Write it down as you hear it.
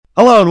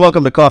Hello and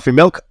welcome to Coffee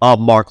Milk.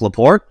 I'm Mark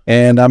Laporte.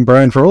 And I'm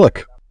Brian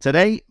Froelich.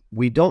 Today,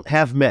 we don't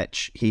have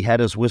Mitch. He had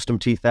his wisdom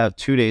teeth out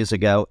 2 days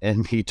ago,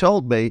 and he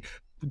told me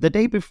the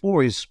day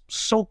before he's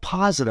so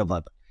positive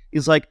of it.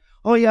 He's like,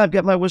 oh yeah, I've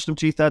got my wisdom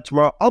teeth out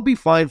tomorrow. I'll be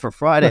fine for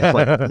Friday. I'm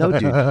like, no,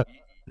 dude.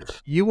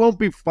 You won't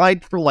be fine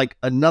for like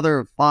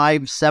another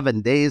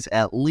 5-7 days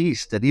at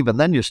least, and even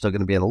then you're still going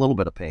to be in a little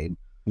bit of pain.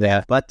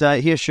 Yeah. But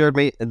he assured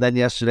me, and then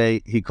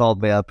yesterday he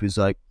called me up. He's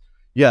like,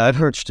 yeah, it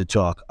hurts to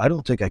talk. I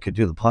don't think I could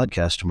do the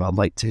podcast tomorrow. I'm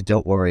like, dude,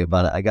 don't worry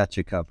about it. I got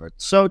you covered.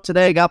 So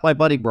today I got my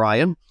buddy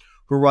Brian,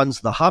 who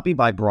runs the Hobby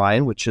by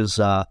Brian, which is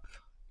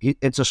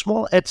it's a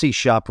small Etsy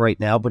shop right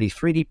now, but he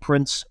 3D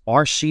prints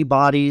RC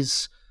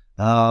bodies,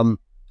 a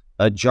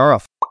jar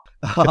of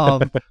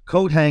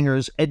coat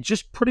hangers, and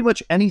just pretty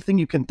much anything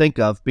you can think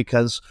of,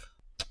 because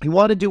he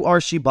wanted to do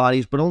RC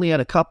bodies, but only had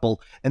a couple.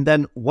 And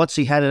then once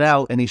he had it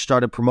out and he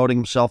started promoting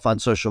himself on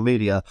social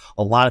media,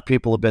 a lot of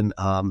people have been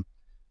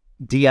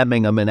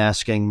DMing him and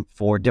asking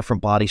for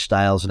different body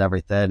styles and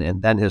everything.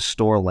 And then his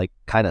store like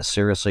kind of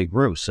seriously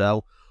grew.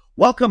 So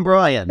welcome,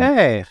 Brian.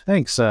 Hey,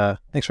 thanks.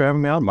 Thanks for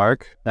having me on,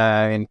 Mark.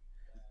 I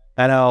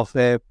know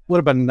it would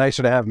have been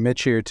nicer to have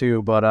Mitch here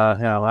too, but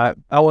I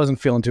wasn't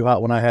feeling too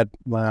hot when I had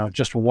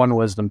just one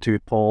wisdom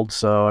tooth pulled.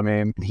 So I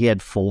mean, He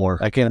had 4.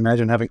 I can't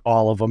imagine having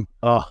all of them.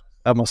 Oh,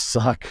 that must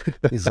suck.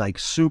 He's like,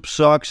 soup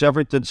sucks,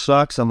 everything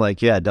sucks. I'm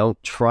like, yeah,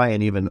 don't try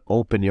and even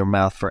open your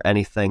mouth for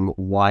anything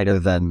wider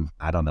than,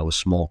 I don't know, a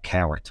small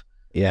carrot.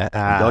 Yeah.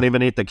 Don't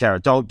even eat the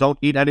carrot. Don't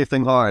eat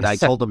anything hard. I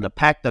told him to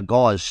pack the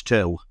gauze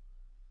too.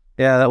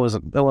 Yeah, that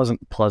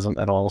wasn't pleasant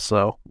at all.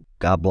 So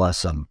God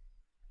bless him.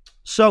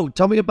 So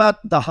tell me about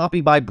the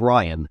Hobby by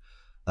Brian.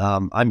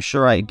 I'm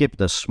sure I give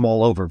the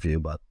small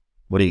overview, but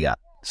what do you got?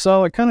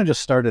 So it kind of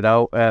just started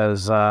out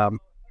as I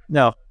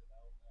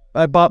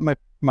bought my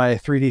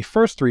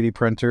first 3D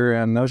printer,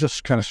 and I was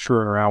just kind of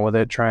screwing around with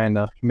it, trying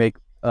to make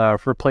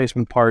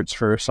replacement parts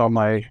for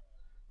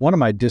one of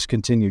my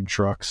discontinued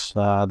trucks.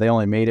 They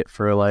only made it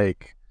for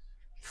like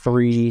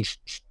three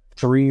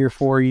or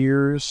 4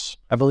 years,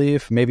 I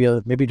believe,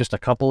 maybe just a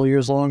couple of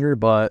years longer,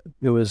 but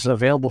it was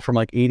available from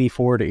like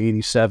 84 to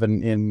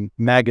 87 in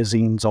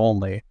magazines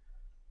only.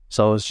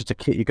 So it was just a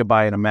kit you could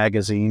buy in a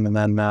magazine, and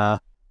then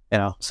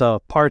so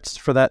parts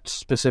for that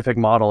specific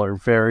model are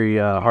very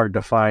hard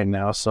to find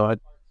now. So I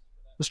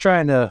was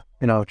trying to,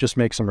 just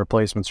make some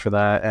replacements for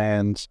that.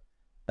 And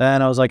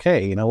then I was like,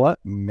 hey, you know what?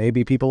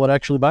 Maybe people would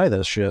actually buy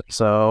this shit.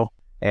 So,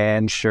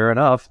 and sure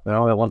enough,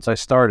 once I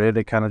started,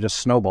 it kind of just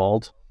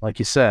snowballed. Like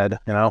you said,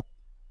 there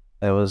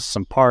was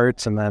some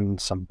parts and then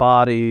some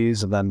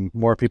bodies, and then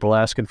more people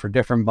asking for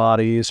different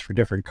bodies for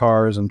different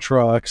cars and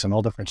trucks and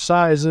all different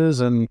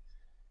sizes. And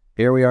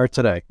here we are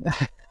today.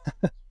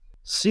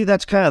 See,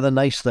 that's kind of the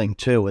nice thing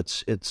too.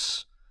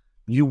 It's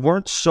you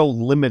weren't so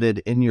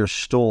limited in your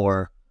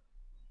store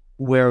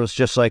where it was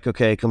just like,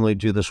 okay, I can only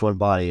do this one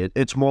body.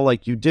 It's more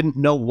like you didn't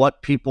know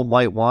what people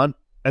might want,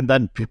 and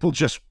then people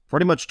just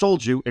pretty much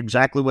told you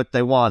exactly what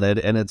they wanted,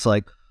 and it's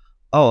like,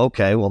 oh,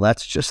 okay, well,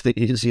 that's just the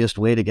easiest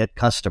way to get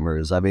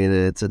customers. I mean,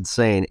 it's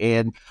insane.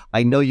 And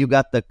I know you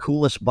got the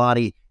coolest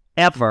body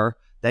ever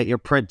that you're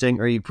printing,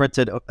 or you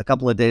printed a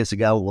couple of days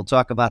ago. We'll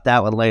talk about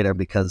that one later,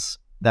 because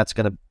that's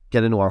going to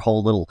get into our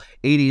whole little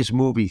 80s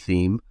movie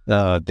theme.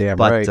 Damn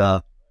But,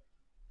 right.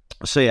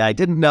 So yeah, I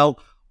didn't know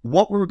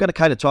what we were going to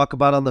kind of talk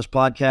about on this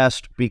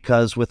podcast,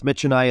 because with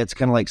Mitch and I, it's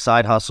kind of like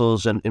side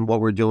hustles and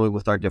what we're doing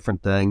with our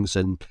different things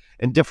and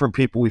different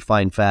people we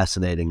find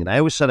fascinating. And I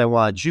always said I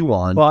wanted you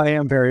on. Well, I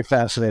am very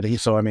fascinating.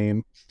 So, I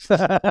mean,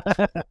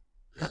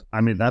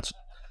 I mean, that's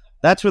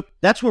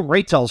what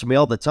Ray tells me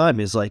all the time.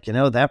 Is like,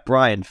 that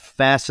Brian,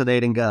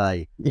 fascinating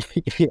guy.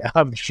 yeah,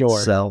 I'm sure.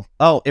 So,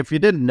 if you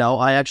didn't know,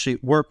 I actually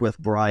work with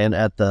Brian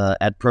at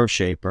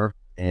ProShaper,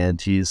 and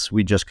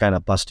we just kind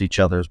of bust each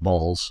other's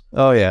balls.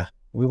 Oh, yeah.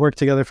 We worked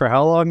together for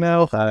how long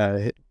now?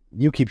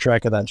 You keep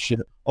track of that shit.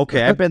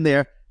 Okay, I've been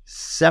there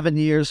 7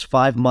 years,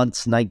 5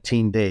 months,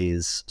 19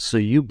 days. So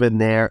you've been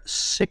there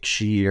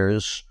 6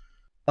 years,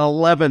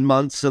 11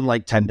 months, and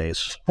like 10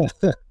 days.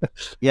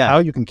 Yeah. How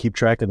you can keep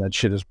track of that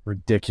shit is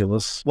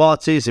ridiculous. Well,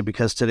 it's easy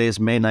because today's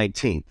May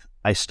 19th.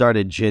 I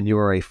started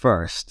January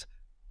 1st,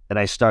 and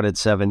I started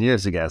 7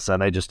 years ago, so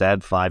I just add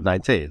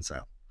 5/19.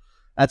 So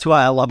that's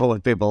why I love it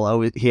when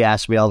people he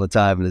asks me all the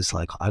time, and it's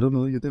like, I don't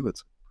know what you do.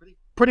 It's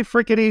pretty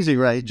freaking easy,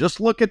 right? Just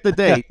look at the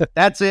date.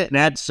 That's it, and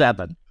add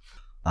 7.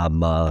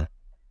 I'm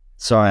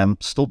sorry, I'm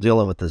still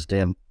dealing with this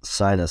damn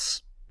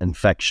sinus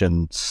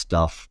infection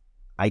stuff.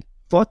 I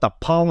thought the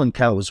pollen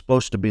count was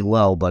supposed to be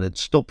low, but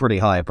it's still pretty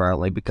high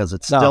apparently, because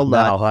it's still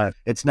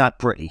it's not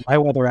pretty. My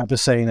weather app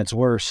is saying it's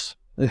worse.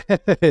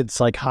 It's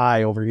like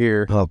high over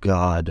here. Oh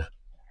God.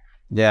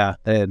 Yeah,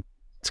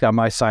 it's got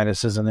my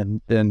sinuses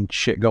and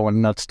shit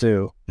going nuts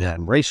too. Yeah,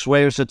 and Ray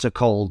swears it's a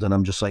cold, and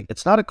I'm just like,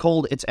 it's not a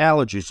cold, it's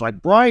allergies.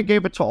 Like, Brian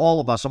gave it to all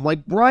of us. I'm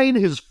like, Brian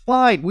is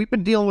fine. We've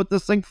been dealing with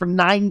this thing for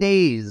 9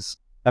 days.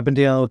 I've been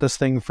dealing with this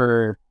thing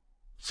for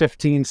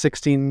 15,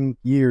 16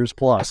 years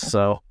plus,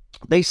 so.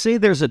 They say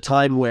there's a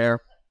time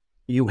where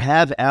you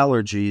have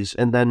allergies,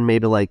 and then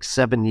maybe like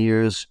 7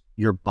 years,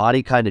 your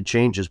body kind of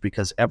changes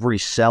because every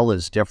cell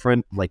is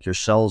different. Like your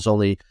cells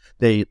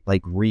they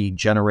like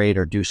regenerate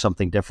or do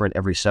something different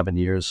every 7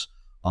 years.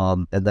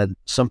 And then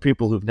some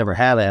people who've never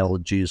had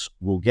allergies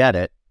will get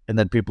it. And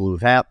then people who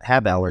have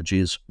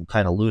allergies will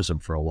kind of lose them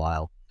for a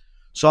while.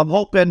 So I'm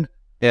hoping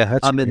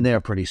I'm in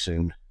there pretty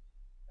soon.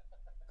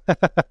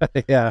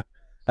 Yeah,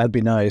 that'd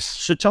be nice.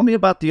 So tell me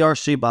about the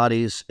RC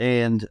bodies,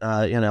 and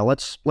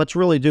let's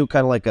really do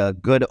kind of like a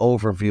good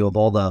overview of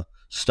all the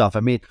stuff. I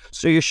mean,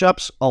 so your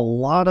shop's a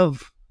lot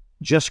of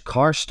just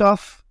car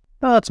stuff?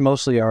 No, it's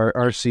mostly our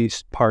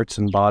RC parts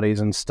and bodies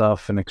and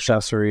stuff and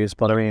accessories.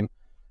 But I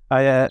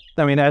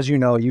mean, as you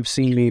know, you've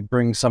seen me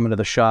bring some into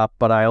the shop,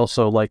 but I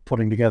also like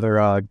putting together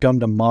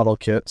Gundam model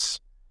kits.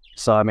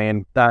 So, I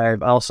mean,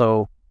 I've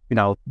also,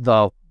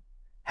 the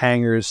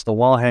hangers, the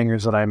wall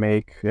hangers that I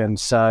make, and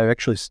so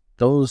actually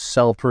those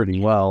sell pretty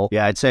well.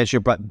 Yeah, I'd say it's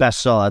your best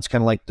seller. It's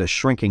kind of like the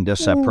shrinking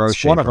disc at Pro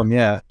Shaper. One of them,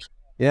 yeah.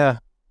 Yeah.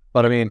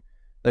 But, I mean,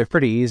 they're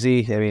pretty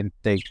easy. I mean,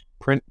 they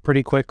print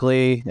pretty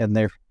quickly, and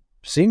they're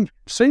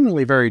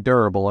seemingly very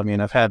durable. I mean,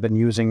 I've had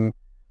the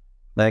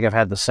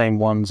same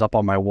ones up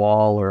on my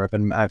wall, or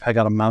I've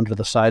got them mounted to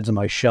the sides of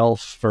my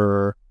shelf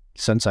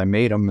since I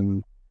made them,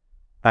 and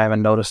I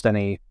haven't noticed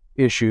any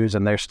issues,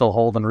 and they're still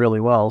holding really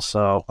well.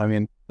 So, I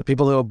mean, the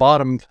people who have bought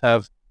them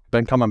have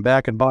been coming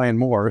back and buying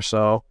more.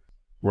 So,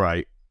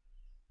 right.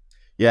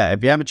 Yeah,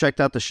 if you haven't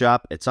checked out the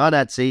shop, it's on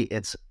Etsy.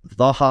 It's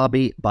The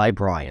Hobby by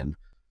Brian.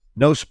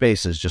 No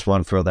spaces. Just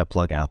want to throw that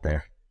plug out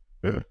there.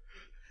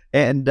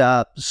 And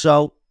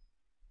so,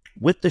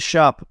 with the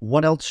shop,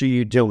 what else are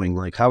you doing?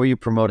 Like, how are you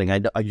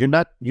promoting?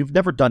 You've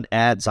never done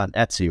ads on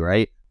Etsy,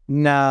 right?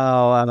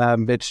 No,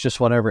 it's just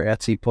whatever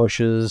Etsy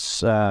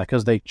pushes,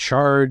 because they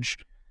charge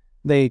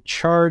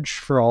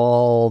for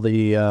all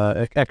the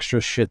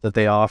extra shit that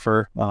they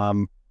offer.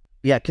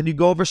 Yeah, can you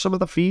go over some of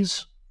the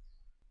fees?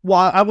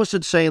 Well, I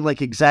wasn't saying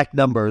like exact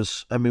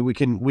numbers. I mean, we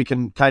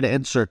can kind of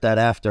insert that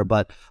after,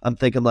 but I'm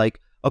thinking like,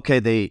 okay,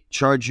 they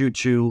charge you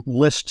to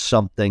list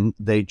something,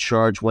 they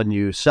charge when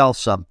you sell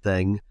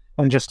something.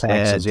 And just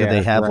taxes, do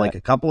they have like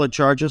a couple of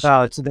charges?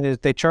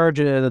 They charge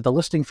the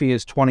listing fee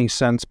is 20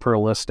 cents per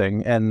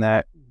listing, and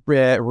that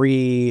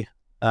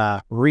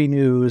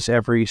renews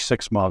every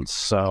 6 months.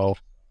 So,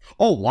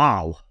 oh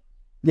wow,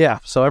 yeah.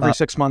 So every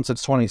 6 months,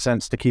 it's 20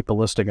 cents to keep a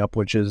listing up,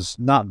 which is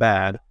not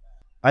bad.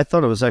 I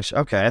thought it was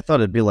actually okay. I thought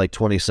it'd be like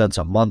 20 cents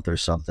a month or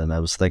something. I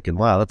was thinking,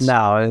 wow, that's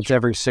no. It's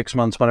every 6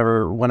 months.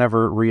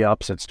 Whenever it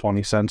re-ups, it's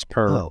 20 cents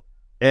per. Oh.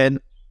 And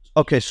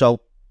okay,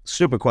 so.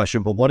 Super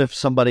question, but what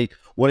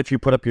if you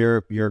put up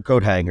your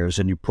coat hangers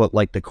and you put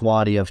like the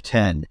quantity of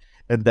 10,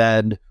 and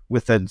then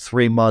within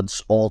 3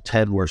 months all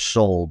 10 were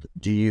sold?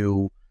 Do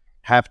you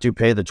have to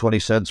pay the 20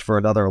 cents for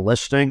another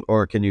listing,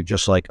 or can you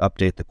just like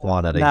update the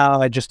quantity?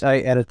 No, I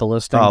edit the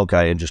listing. Oh,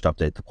 okay, and just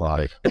update the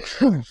quantity.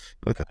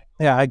 Okay.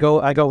 Yeah, I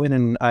go in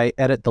and I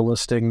edit the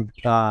listing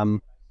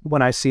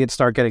when I see it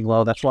start getting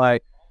low. That's why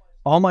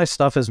all my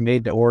stuff is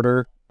made to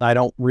order. I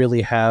don't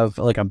really have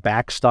like a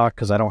back stock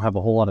because I don't have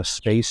a whole lot of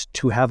space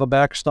to have a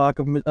back stock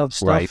of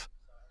stuff. Right.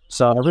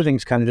 So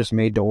everything's kind of just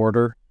made to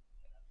order,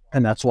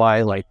 and that's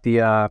why like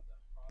the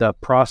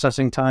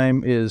processing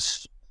time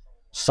is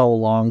so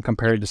long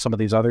compared to some of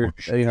these other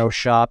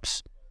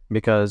shops,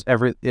 because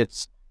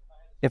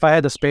if I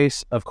had the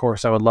space, of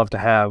course I would love to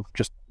have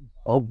just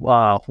a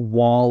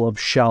wall of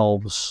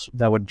shelves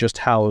that would just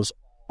house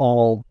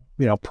all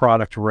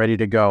product ready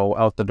to go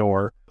out the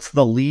door. What's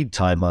the lead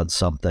time on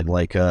something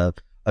like a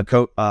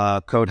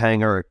coat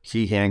hanger, a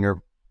key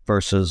hanger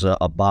versus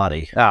a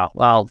body? Oh,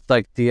 well,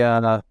 like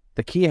the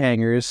key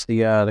hangers,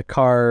 the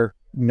car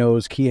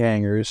nose key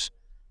hangers,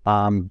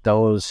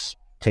 those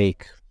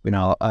take,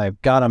 I've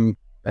got them,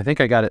 I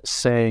think I got it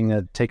saying that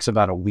it takes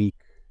about a week,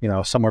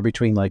 somewhere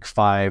between like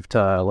 5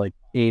 to like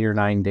 8 or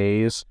 9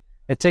 days.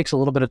 It takes a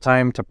little bit of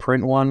time to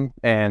print one,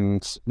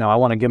 and now I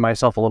want to give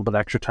myself a little bit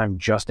extra time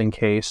just in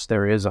case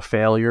there is a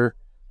failure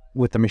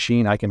with the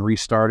machine. I can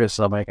restart it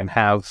so that I can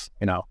have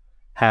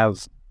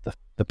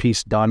the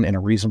piece done in a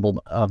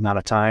reasonable amount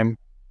of time.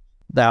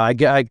 Now I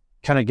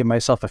kind of give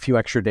myself a few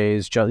extra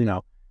days.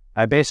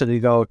 I basically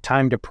go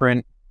time to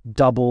print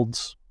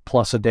doubled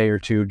plus a day or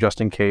two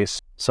just in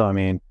case. So I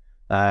mean,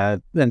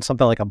 then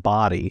something like a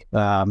body,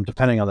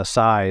 depending on the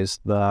size,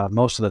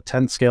 most of the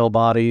 10th scale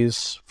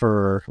bodies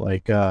for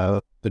like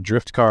the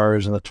drift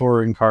cars and the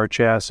touring car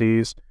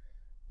chassis,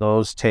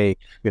 those take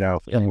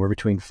anywhere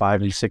between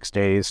 5 and 6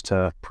 days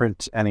to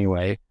print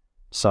anyway.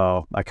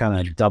 So I kind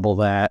of double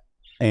that,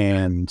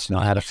 and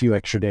add a few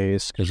extra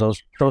days because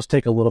those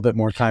take a little bit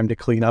more time to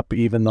clean up.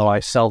 Even though I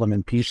sell them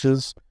in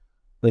pieces,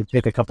 they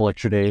take a couple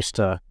extra days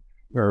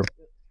or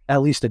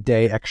at least a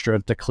day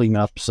extra to clean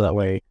up. So that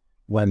way,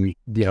 when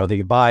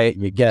they buy it,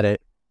 you get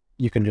it,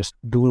 you can just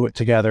glue it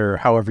together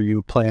however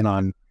you plan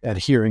on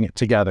adhering it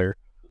together.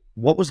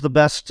 What was the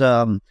best?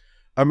 I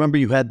remember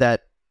you had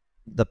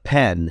the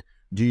pen.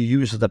 Do you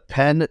use the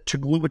pen to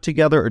glue it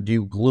together, or do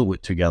you glue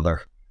it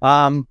together?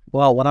 Well,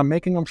 when I'm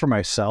making them for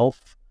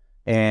myself,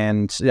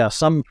 And yeah,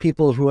 some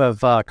people who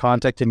have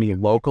contacted me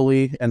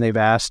locally and they've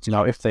asked,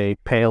 if they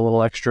pay a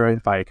little extra,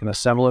 if I can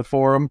assemble it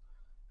for them,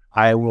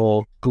 I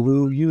will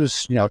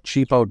use,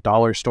 cheapo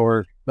dollar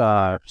store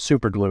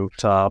super glue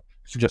to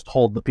just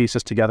hold the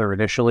pieces together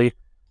initially.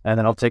 And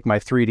then I'll take my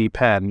 3D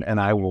pen and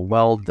I will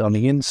weld on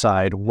the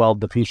inside,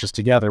 weld the pieces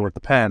together with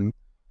the pen.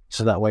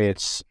 So that way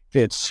it's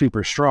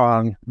super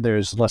strong.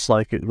 There's less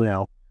like a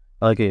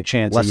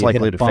chance Less that you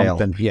likely hit to a bump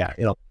fail. and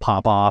it'll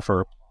pop off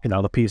or,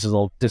 the pieces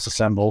will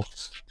disassemble.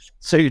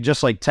 So you're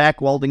just like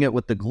tack welding it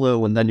with the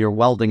glue, and then you're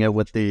welding it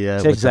with the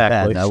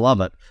Exactly. pen. I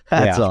love it.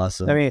 That's Yeah.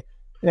 awesome. I mean,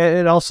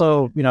 it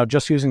also,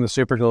 just using the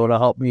super glue will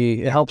help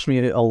me. It helps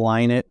me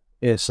align it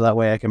so that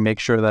way I can make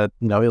sure that,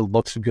 it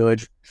looks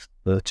good.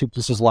 The two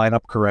pieces line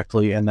up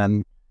correctly. And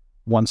then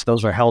once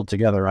those are held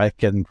together, I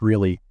can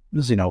really,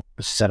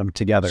 set them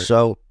together.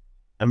 So,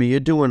 I mean, you're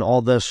doing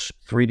all this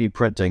 3D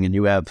printing, and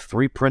you have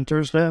 3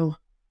 printers now?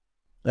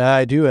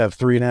 I do have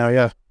 3 now,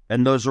 yeah.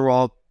 And those are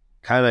all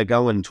kind of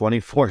going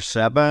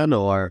 24/7,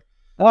 or?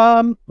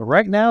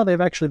 Right now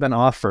they've actually been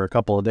off for a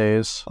couple of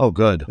days. Oh,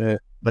 good. Yeah.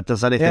 But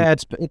does anything? Yeah,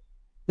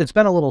 it's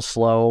been a little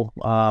slow.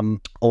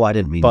 Oh, I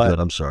didn't mean but- good.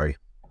 I'm sorry.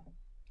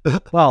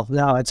 Well,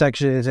 no, it's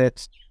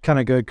kind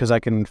of good because I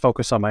can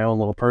focus on my own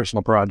little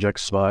personal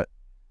projects. But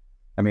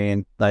I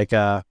mean, like,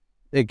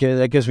 it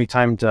gives me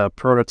time to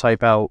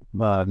prototype out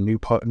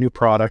new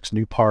products,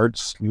 new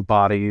parts, new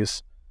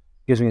bodies.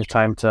 Gives me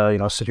time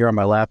to sit here on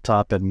my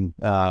laptop and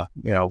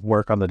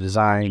work on the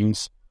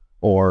designs,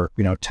 or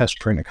test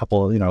print a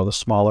couple of the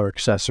smaller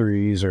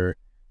accessories, or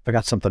if I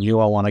got something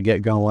new I want to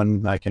get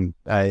going,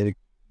 I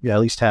at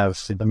least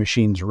have the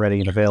machines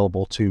ready and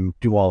available to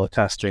do all the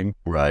testing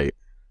Right.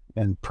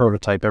 and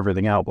prototype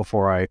everything out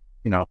before I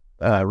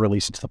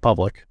release it to the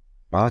public.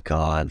 Rock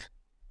on.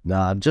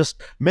 Nah,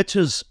 Mitch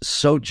is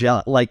so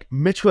jealous. Like,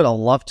 Mitch would have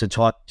loved to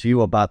talk to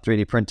you about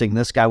 3D printing.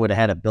 This guy would have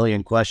had a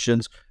billion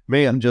questions.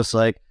 Me, I'm just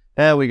like,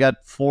 we got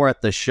 4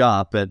 at the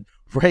shop, and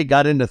Ray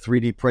got into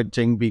 3D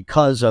printing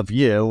because of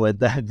you, and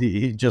that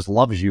he just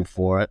loves you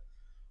for it.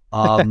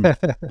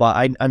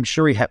 But I'm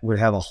sure he would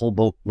have a whole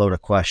boatload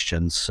of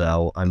questions,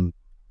 so I'm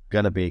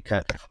going to be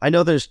I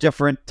know there's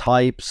different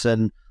types,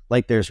 and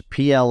like there's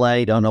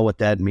PLA, don't know what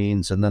that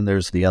means, and then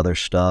there's the other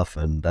stuff,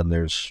 and then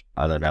there's,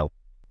 I don't know.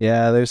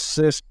 Yeah,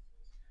 there's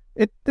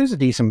a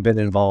decent bit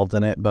involved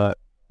in it, but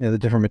the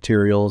different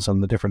materials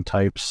and the different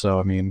types. So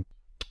I mean,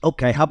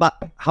 okay, how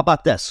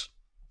about this?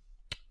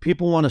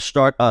 People want to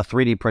start a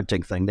 3D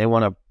printing thing. They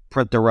want to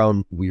print their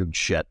own weird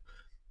shit.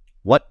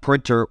 What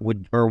printer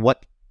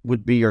what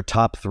would be your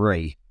top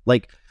 3?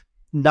 Like,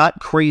 not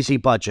crazy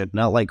budget,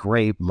 not like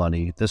Ray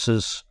money. This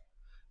is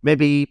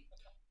maybe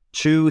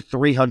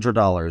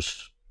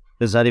 $200-$300.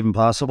 Is that even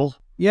possible?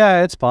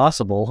 Yeah, it's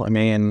possible. I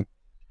mean,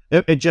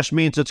 it just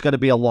means it's going to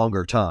be a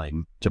longer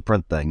time to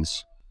print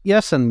things.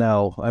 Yes and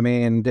no. I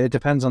mean, it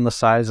depends on the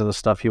size of the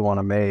stuff you want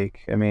to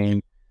make. I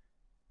mean,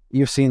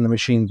 you've seen the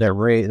machine that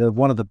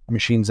one of the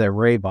machines that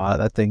Ray bought.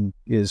 That thing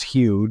is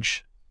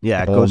huge.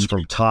 Yeah, it goes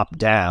from top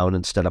down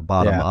instead of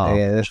bottom up.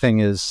 Yeah,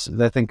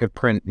 that thing could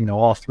print,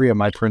 all 3 of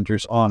my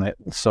printers on it.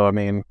 So, I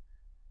mean,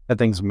 that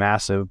thing's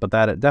massive, but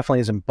it definitely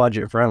isn't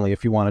budget friendly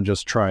if you want to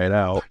just try it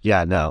out.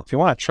 Yeah, no. If you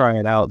want to try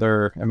it out,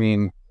 there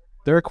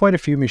are quite a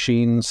few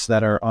machines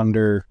that are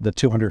under the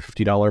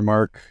 $250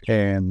 mark,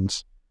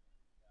 and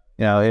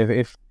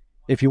if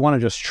you want to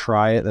just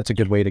try it, that's a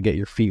good way to get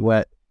your feet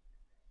wet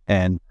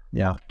and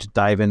to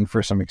dive in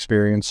for some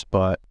experience.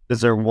 But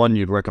is there one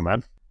you'd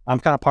recommend? I'm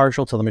kind of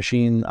partial to the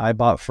machine I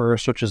bought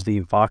first, which is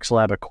the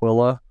VoxLab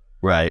Aquila.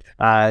 Right.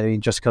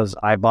 Just because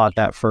I bought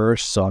that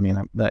first, so I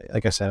mean,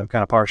 like I said, I'm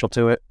kind of partial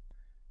to it.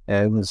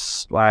 It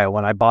was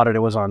when I bought it, it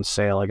was on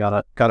sale. I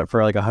got it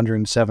for like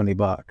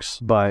 $170,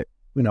 but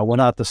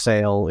without the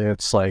sale,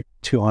 it's like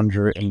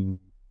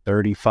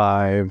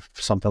 $235,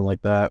 something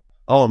like that.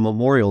 Oh, and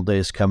Memorial Day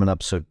is coming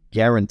up, so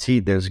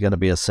guaranteed there's going to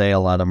be a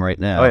sale on them right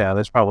now. Oh yeah,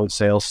 there's probably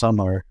sales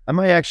somewhere. I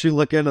might actually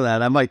look into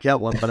that. I might get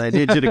one, but I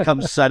need you to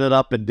come set it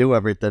up and do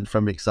everything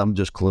for me because I'm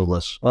just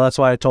clueless. Well, that's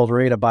why I told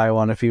Ray to buy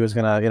one if he was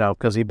gonna,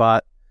 because he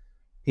bought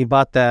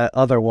that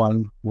other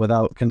one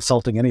without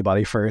consulting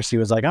anybody first. He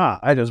was like,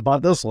 I just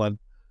bought this one.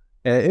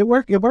 It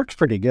works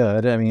pretty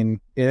good. I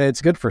mean,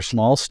 it's good for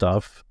small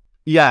stuff.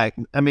 Yeah,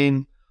 I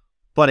mean,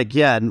 but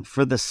again,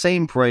 for the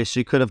same price,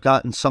 you could have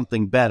gotten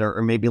something better,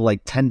 or maybe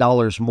like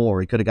 $10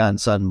 more. You could have gotten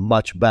something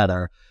much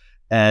better.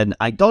 And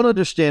I don't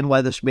understand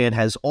why this man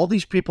has all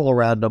these people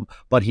around him,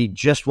 but he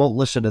just won't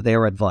listen to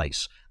their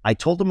advice. I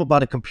told him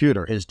about a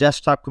computer, his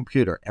desktop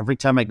computer. Every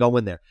time I go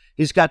in there,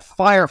 he's got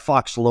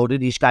Firefox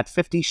loaded. He's got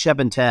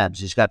 57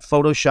 tabs. He's got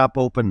Photoshop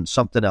open and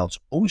something else.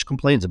 Always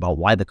complains about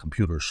why the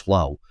computer's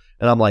slow.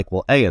 And I'm like,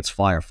 well, A, it's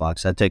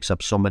Firefox. That takes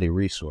up so many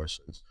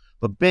resources.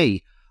 But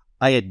B,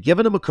 I had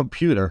given him a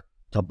computer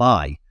to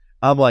buy.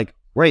 I'm like,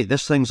 Ray,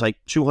 this thing's like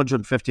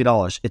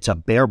 $250. It's a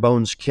bare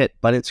bones kit,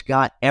 but it's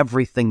got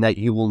everything that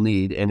you will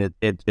need, and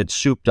it's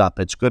souped up.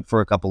 It's good for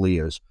a couple of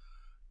years.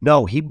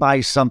 No, he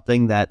buys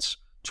something that's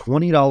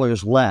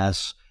 $20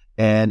 less,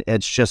 and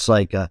it's just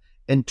like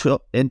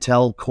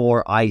Intel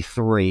Core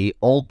i3,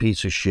 old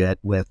piece of shit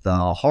with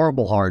a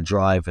horrible hard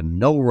drive and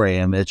no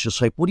RAM. It's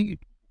just like,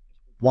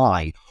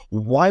 why?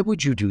 Why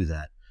would you do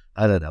that?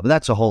 I don't know. But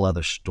that's a whole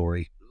other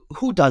story.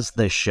 Who does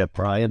this shit,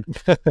 Brian?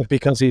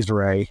 Because he's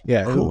Ray.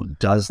 Yeah. Who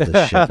does this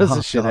shit? How does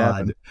this shit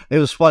happen? It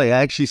was funny.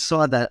 I actually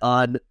saw that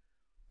on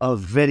a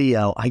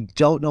video. I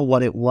don't know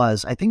what it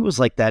was. I think it was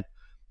like that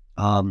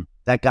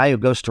that guy who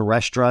goes to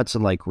restaurants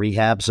and like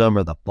rehabs them,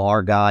 or the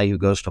bar guy who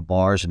goes to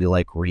bars and he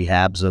like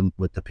rehabs them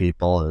with the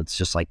people. It's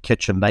just like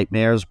kitchen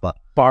nightmares, but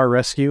Bar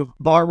rescue.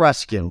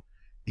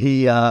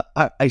 He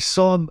I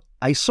saw him.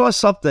 I saw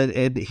something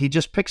and he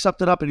just picked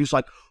something up and he was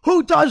like,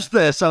 "Who does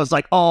this?" I was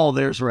like, "Oh,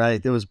 there's Ray."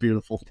 It was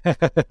beautiful.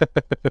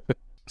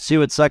 See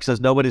what sucks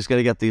is nobody's going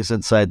to get these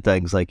inside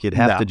things. Like you'd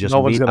have to just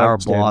meet our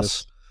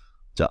boss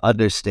to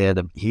understand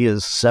him. He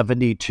is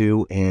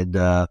 72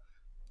 and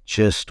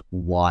just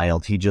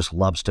wild. He just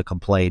loves to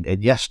complain.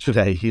 And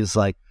yesterday he's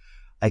like,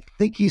 I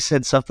think he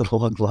said something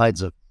along the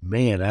lines of,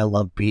 "Man, I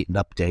love beating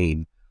up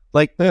Dane."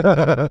 Like,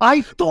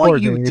 I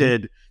thought you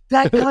did.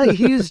 That guy,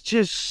 he is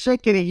just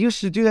sick, and he used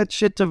to do that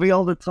shit to me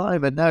all the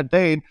time. And now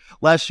Dane,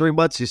 last 3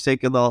 months, he's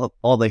taking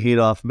all the heat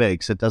off me.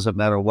 It doesn't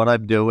matter what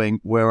I'm doing,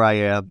 where I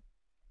am.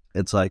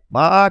 It's like,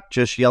 Mark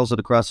just yells it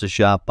across the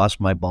shop, bust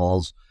my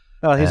balls.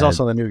 Oh, he's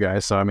also the new guy,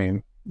 so I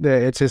mean,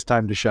 it's his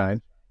time to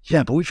shine.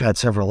 Yeah, but we've had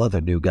several other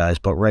new guys,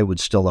 but Ray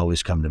would still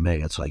always come to me.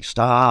 It's like,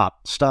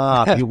 stop.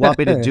 You want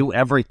me to do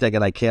everything,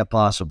 and I can't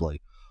possibly.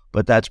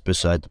 But that's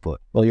beside the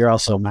point. Well, you're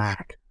also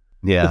Mac.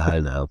 Yeah, I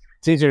know.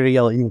 It's easier to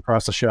yell at you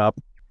across the shop.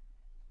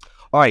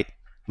 All right.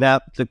 Now,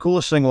 the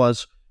coolest thing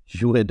was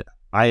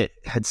I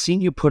had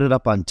seen you put it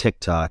up on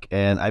TikTok,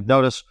 and I've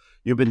noticed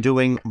you've been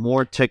doing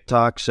more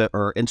TikToks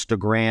or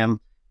Instagram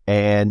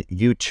and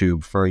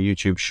YouTube for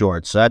YouTube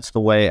Shorts. So that's the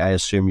way I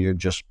assume you're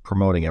just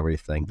promoting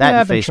everything. That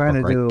I've been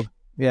Facebook,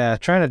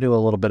 trying to do a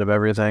little bit of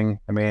everything.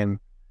 I mean,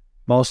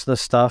 most of the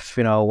stuff,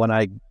 when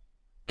I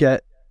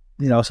get,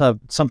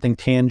 something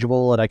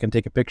tangible that I can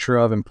take a picture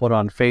of and put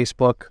on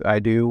Facebook, I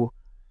do.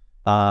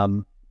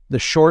 The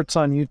shorts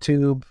on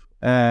YouTube,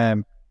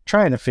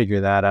 trying to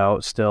figure that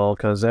out still,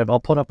 because I'll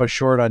put up a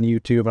short on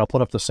YouTube and I'll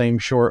put up the same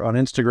short on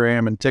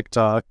Instagram and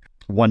TikTok.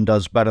 One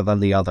does better than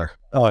the other.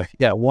 Oh,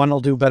 yeah. One will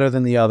do better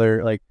than the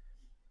other. Like,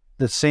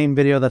 the same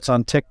video that's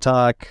on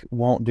TikTok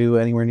won't do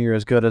anywhere near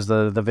as good as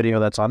the video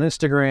that's on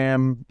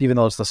Instagram, even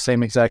though it's the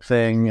same exact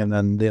thing. And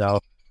then,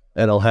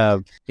 it'll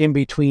have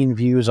in-between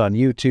views on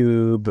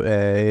YouTube.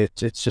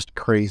 It's just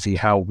crazy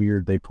how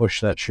weird they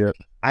push that shit.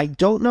 I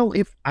don't know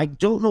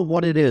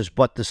what it is,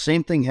 but the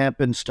same thing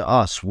happens to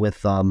us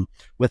with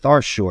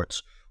our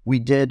shorts. We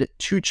did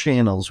 2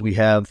 channels. We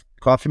have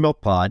Coffee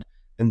Milk Pod,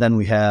 and then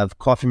we have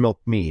Coffee Milk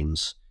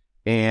Memes.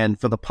 And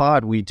for the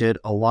pod, we did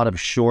a lot of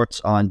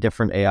shorts on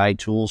different AI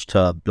tools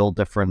to build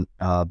different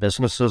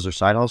businesses or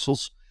side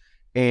hustles.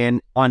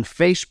 And on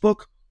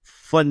Facebook,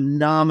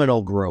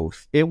 phenomenal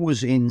growth. It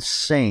was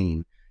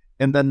insane.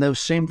 And then those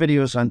same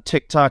videos on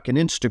TikTok and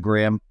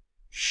Instagram,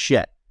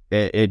 shit.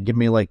 It'd give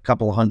me like a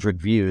couple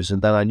hundred views.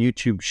 And then on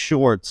YouTube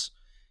Shorts,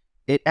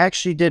 it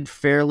actually did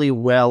fairly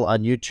well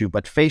on YouTube,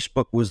 but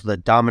Facebook was the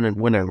dominant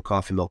winner in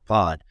Coffee Milk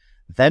Pod.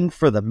 Then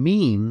for the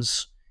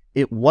memes,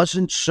 it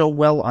wasn't so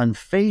well on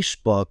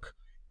Facebook.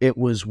 It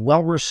was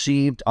well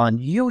received on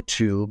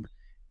YouTube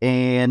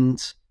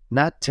and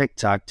not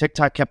TikTok.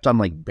 TikTok kept on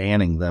like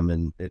banning them,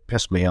 and it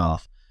pissed me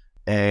off.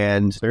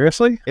 And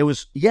seriously, it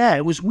was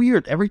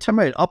weird. Every time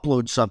I'd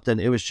upload something,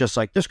 it was just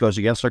like, this goes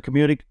against our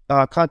community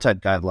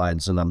content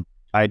guidelines, and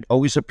I'd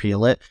always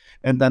appeal it,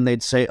 and then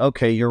they'd say,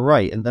 okay, you're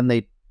right, and then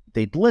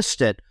they'd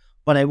list it,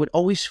 but I would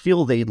always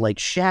feel they'd like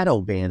shadow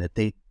ban it.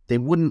 They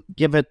wouldn't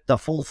give it the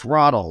full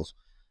throttles.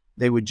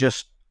 They would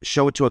just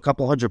show it to a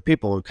couple hundred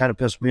people. It kind of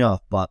pissed me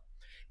off, but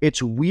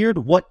it's weird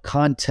what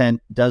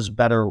content does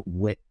better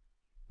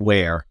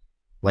where.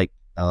 Like,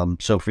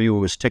 so for you, it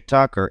was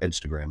TikTok or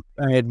Instagram?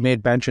 I had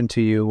made mention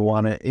to you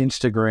on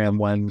Instagram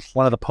when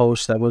one of the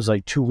posts that was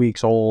like 2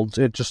 weeks old,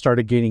 it just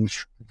started gaining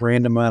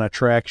random amount of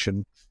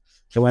traction.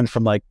 It went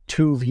from like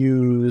 2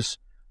 views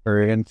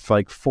or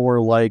like 4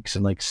 likes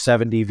and like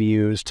 70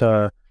 views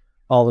to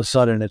all of a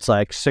sudden it's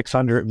like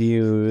 600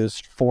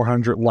 views,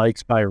 400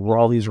 likes by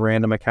all these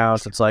random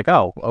accounts. It's like,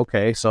 oh,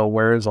 okay, so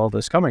where is all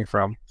this coming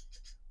from?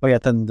 But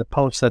yet then the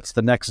post that's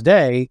the next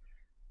day,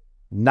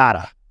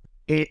 nada.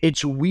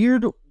 It's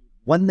weird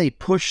when they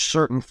push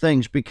certain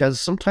things,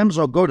 because sometimes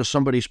I'll go to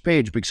somebody's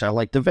page because I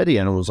like the video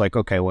and it was like,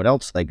 okay, what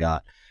else they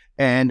got?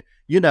 And,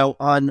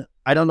 on,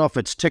 I don't know if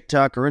it's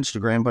TikTok or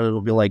Instagram, but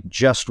it'll be like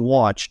just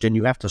watched, and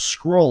you have to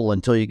scroll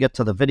until you get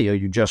to the video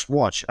you just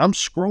watched. I'm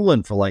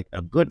scrolling for like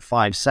a good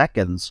 5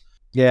 seconds.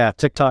 Yeah,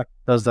 TikTok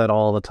does that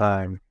all the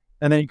time.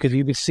 And then you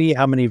can see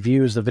how many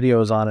views the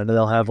video is on it, and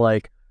they'll have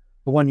like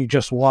the one you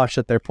just watched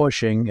that they're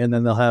pushing, and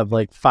then they'll have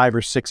like 5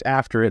 or 6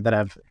 after it that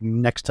have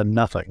next to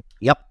nothing.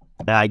 Yep.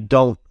 I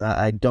don't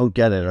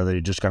get it. Are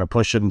they just going to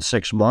push it in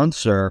 6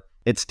 months? Or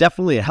it's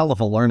definitely a hell of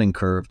a learning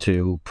curve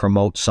to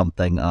promote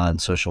something on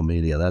social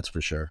media. That's for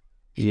sure.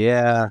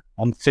 Yeah,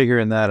 I'm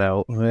figuring that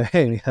out.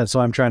 Hey, that's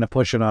why I'm trying to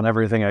push it on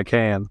everything I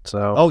can.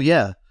 So. Oh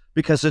yeah,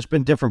 Because there's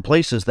been different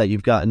places that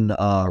you've gotten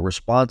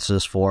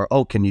responses for.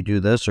 Oh, can you do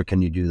this or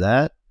can you do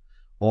that?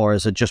 Or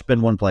has it just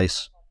been one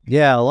place?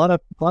 Yeah, a lot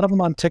of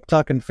them on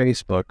TikTok and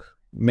Facebook.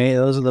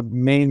 Those are the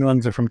main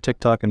ones are from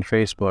TikTok and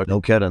Facebook. No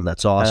kidding.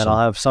 That's awesome. And I'll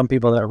have some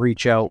people that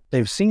reach out.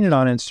 They've seen it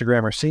on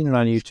Instagram or seen it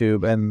on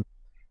YouTube, and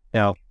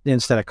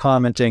instead of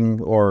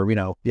commenting or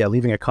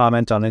leaving a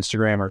comment on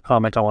Instagram or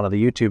comment on one of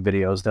the YouTube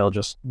videos, they'll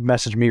just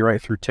message me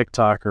right through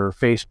TikTok or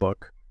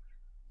Facebook.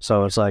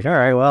 So it's like, all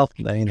right, well,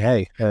 I mean,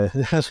 hey,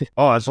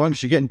 as long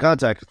as you get in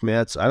contact with me,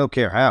 I don't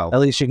care how. At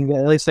least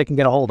they can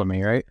get a hold of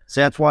me, right?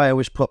 So that's why I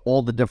always put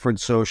all the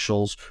different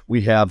socials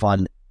we have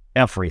on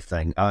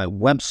everything,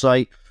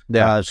 website,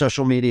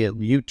 social media,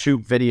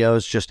 YouTube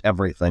videos, just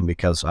everything,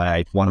 because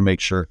I want to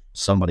make sure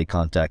somebody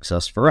contacts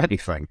us for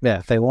anything. Yeah,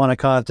 if they want to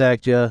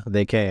contact you,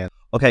 they can.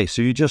 Okay,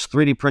 so you just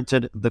 3D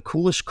printed the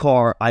coolest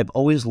car I've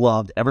always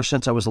loved ever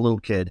since I was a little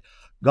kid,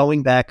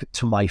 going back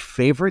to my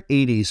favorite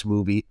 80s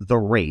movie, The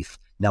Wraith.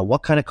 Now,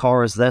 what kind of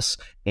car is this,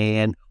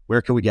 and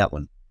where can we get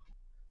one?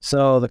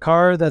 So the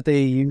car that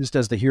they used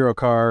as the hero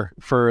car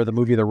for the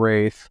movie The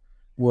Wraith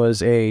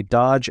was a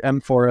Dodge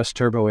M4S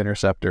Turbo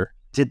Interceptor.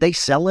 Did they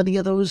sell any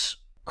of those?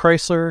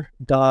 Chrysler,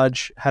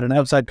 Dodge had an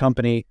outside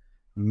company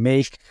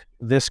make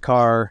this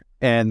car,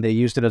 and they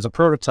used it as a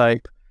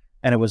prototype,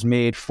 and it was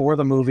made for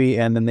the movie,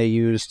 and then they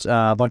used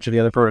a bunch of the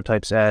other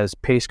prototypes as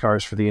pace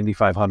cars for the Indy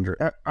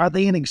 500. Are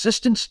they in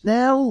existence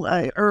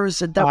now, or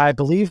is it? I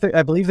believe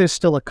there's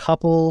still a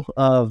couple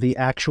of the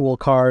actual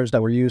cars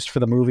that were used for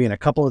the movie, and a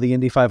couple of the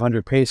Indy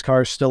 500 pace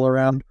cars still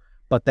around.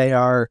 But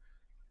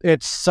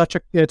it's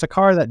a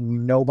car that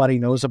nobody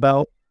knows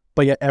about,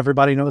 but yet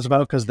everybody knows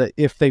about, because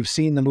if they've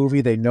seen the movie,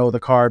 they know the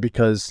car,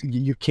 because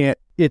you can't.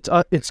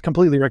 It's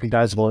completely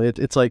recognizable.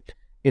 It's like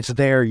it's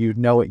there. You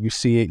know it. You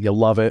see it. You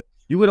love it.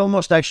 You would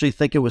almost actually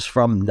think it was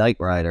from Knight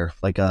Rider,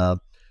 like a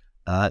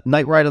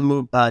Knight Rider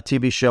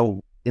TV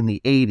show in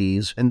the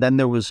 80s. And then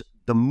there was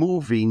the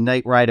movie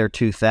Knight Rider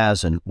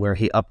 2000, where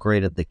he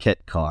upgraded the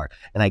kit car.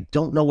 And I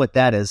don't know what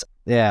that is.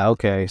 Yeah,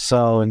 okay.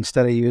 So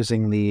instead of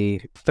using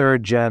the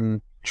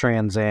 3rd-gen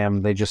Trans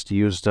Am, they just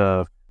used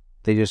the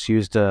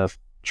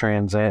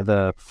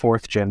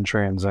 4th-gen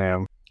Trans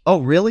Am. Oh,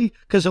 really?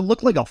 Because it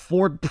looked like a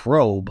Ford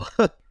Probe.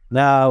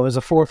 No, it was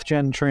a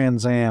 4th-gen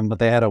Trans Am, but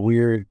they had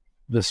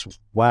this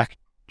whack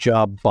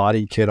job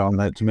body kit on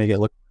that to make it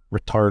look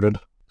retarded.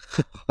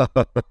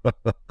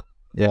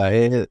 Yeah,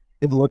 it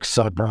looks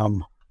so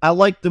dumb. I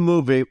liked the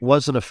movie,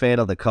 wasn't a fan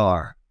of the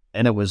car,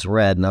 and it was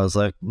red, and I was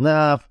like,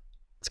 nah,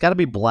 it's got to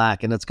be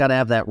black, and it's got to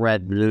have that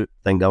red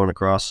thing going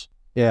across.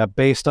 Yeah,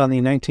 based on the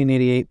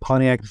 1988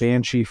 Pontiac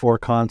Banshee 4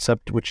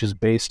 concept, which is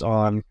based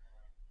on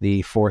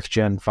the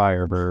 4th-gen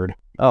Firebird.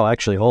 Oh,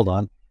 actually, hold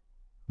on.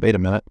 Wait a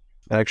minute.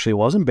 It actually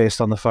wasn't based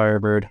on the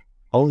Firebird.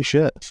 Holy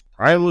shit.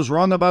 I was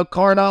wrong about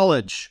car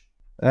knowledge.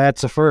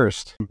 That's a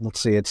first. Let's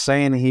see. It's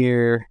saying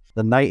here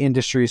the Knight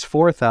Industries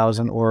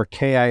 4000, or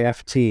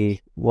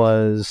KIFT,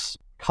 was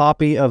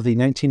copy of the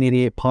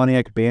 1988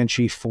 Pontiac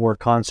Banshee 4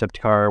 concept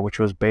car, which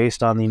was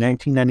based on the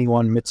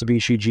 1991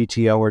 Mitsubishi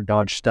GTO or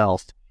Dodge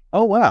Stealth.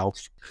 Oh, wow.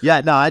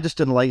 Yeah, no, I just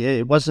didn't like it.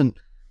 It wasn't...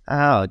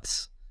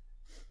 It's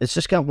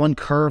just got one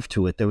curve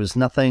to it. There was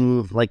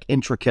nothing like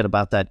intricate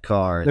about that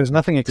car. There's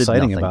nothing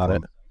exciting about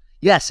it.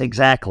 Yes,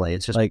 exactly.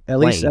 It's just like at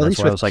least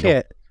with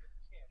kit,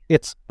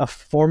 it's a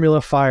Formula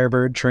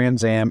Firebird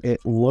Trans Am.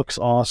 It looks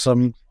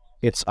awesome.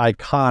 It's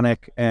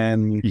iconic,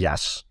 and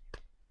yes,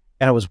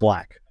 and it was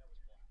black,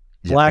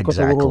 with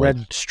a little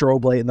red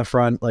strobe light in the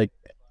front. Like,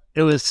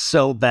 it was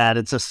so bad.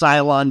 It's a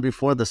Cylon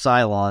before the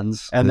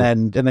Cylons, and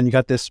then you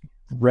got this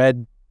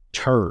red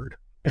turd.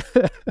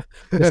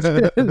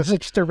 It's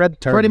just a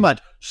red turd. Pretty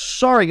much.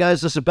 Sorry,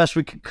 guys. This is the best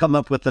we could come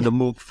up with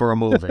for a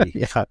movie.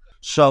 Yeah.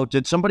 So,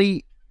 did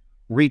somebody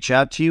reach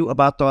out to you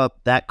about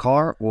that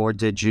car, or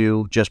did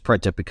you just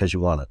print it because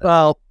you wanted it?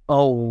 Well,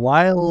 a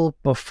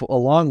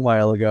long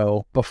while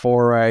ago,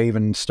 before I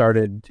even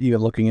started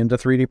looking into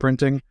 3D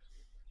printing,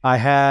 I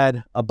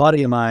had a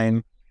buddy of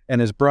mine and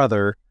his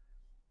brother.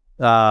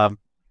 The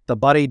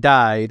buddy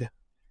died,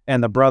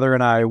 and the brother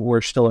and I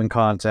were still in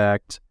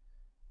contact.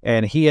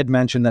 And he had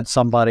mentioned that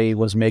somebody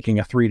was making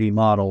a 3D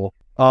model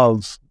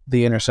of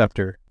the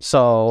Interceptor.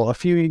 So a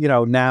few,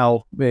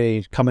 now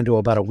coming to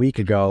about a week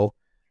ago,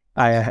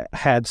 I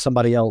had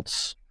somebody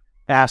else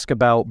ask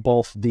about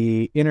both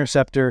the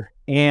Interceptor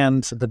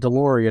and the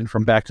DeLorean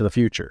from Back to the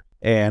Future.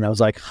 And I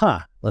was like,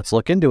 let's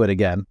look into it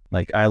again.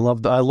 Like, I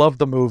love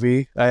the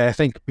movie. I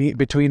think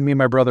between me and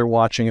my brother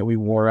watching it, we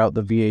wore out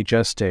the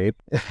VHS tape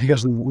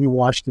because we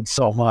watched it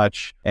so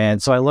much.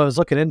 And so I was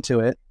looking into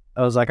it.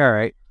 I was like, all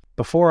right.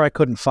 Before I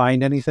couldn't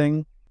find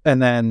anything,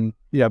 and then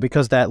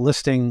because that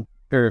listing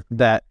or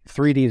that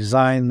 3D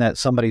design that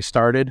somebody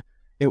started,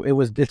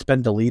 it's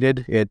been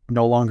deleted. It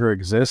no longer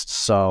exists.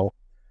 So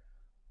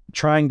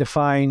trying to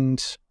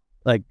find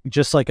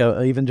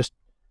even just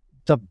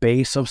the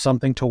base of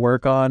something to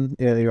work on,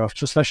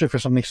 especially for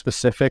something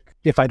specific.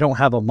 If I don't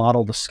have a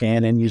model to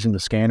scan in using the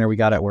scanner we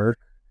got at work,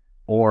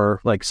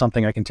 or like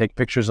something I can take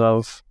pictures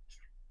of,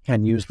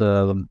 and use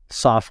the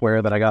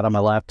software that I got on my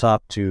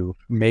laptop to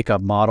make a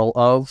model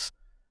of.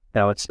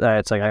 It's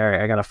like, all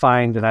right, I got to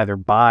find and either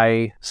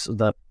buy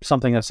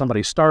something that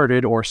somebody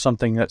started or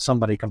something that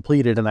somebody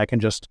completed, and I can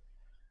just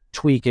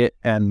tweak it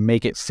and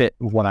make it fit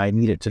what I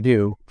need it to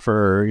do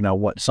for,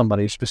 what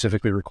somebody's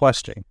specifically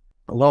requesting.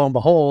 Lo and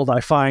behold, I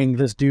find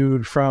this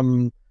dude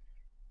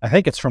I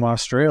think it's from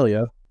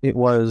Australia. It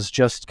was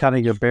just kind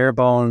of your bare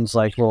bones,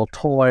 like little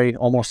toy,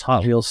 almost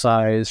Hot Wheels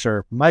size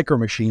or Micro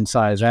Machine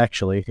size,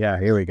 actually. Yeah,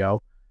 here we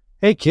go.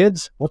 Hey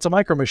kids, what's a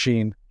Micro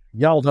Machine?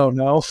 Y'all don't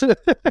know.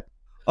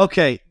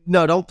 Okay,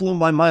 no, don't blow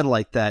my mind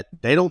like that.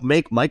 They don't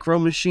make Micro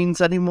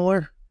Machines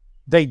anymore?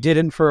 They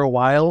didn't for a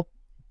while,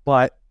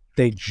 but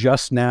they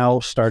just now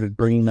started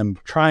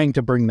trying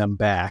to bring them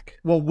back.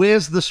 Well,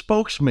 where's the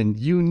spokesman?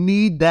 You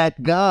need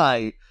that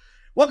guy.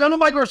 Welcome to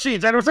Micro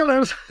Machines.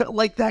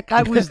 Like, that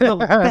guy was the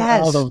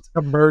best. All those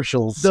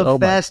commercials. The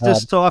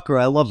fastest talker.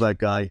 I love that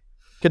guy.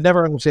 Could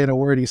never understand a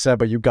word he said,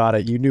 but you got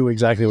it. You knew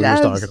exactly what he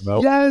was talking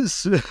about.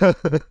 Yes.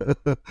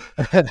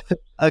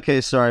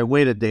 Okay, sorry.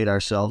 Way to date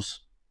ourselves.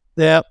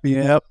 Yep.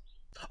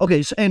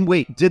 Okay, and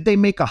wait, did they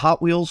make a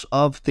Hot Wheels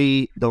of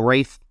the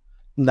Wraith?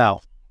 No.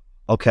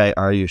 Okay,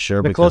 are you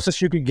sure? The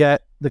closest you could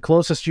get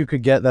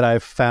that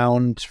I've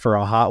found for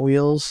a Hot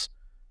Wheels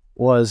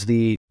was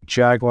the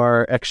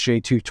Jaguar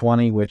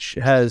XJ220, which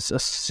has a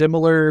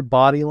similar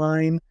body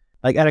line.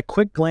 Like, at a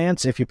quick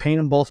glance, if you paint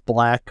them both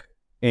black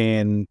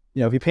and,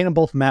 if you paint them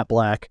both matte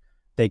black,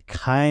 they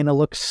kind of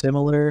look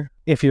similar.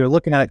 If you're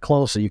looking at it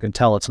closer, you can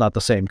tell it's not the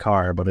same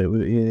car, but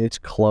it's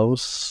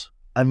close.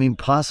 I mean,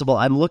 possible.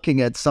 I'm looking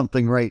at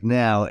something right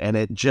now, and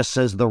it just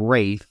says the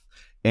Wraith,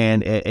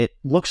 and it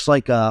looks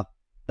like the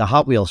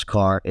Hot Wheels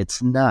car.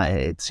 It's not.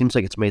 It seems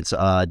like it's made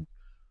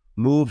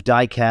Move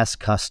Diecast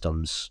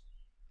Customs.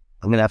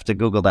 I'm gonna have to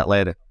Google that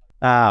later.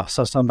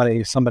 So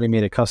somebody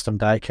made a custom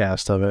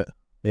diecast of it.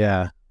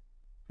 Yeah,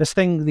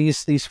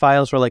 these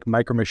files were like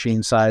Micro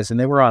Machine size, and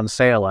they were on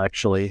sale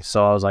actually.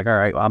 So I was like, all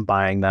right, I'm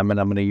buying them,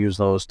 and I'm gonna use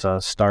those to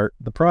start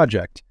the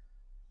project.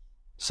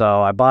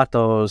 So I bought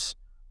those,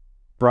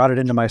 brought it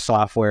into my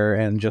software,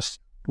 and just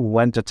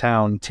went to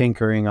town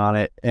tinkering on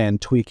it and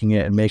tweaking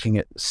it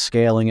and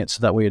scaling it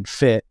so that we would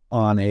fit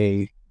on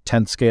a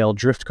 10th scale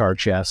drift car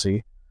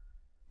chassis,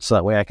 so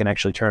that way I can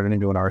actually turn it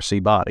into an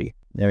RC body.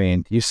 I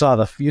mean, you saw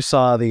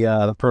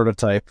the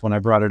prototype when I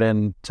brought it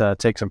in to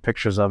take some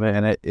pictures of it,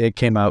 and it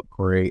came out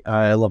great.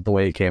 I love the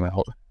way it came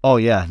out. Oh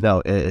yeah,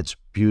 no, it's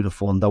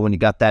beautiful. And then when you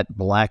got that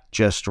black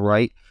just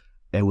right,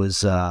 it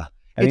was.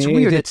 It's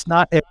weird. It's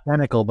not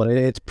identical, but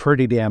it's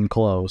pretty damn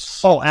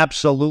close. Oh,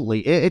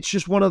 absolutely. It's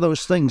just one of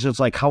those things. It's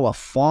like how a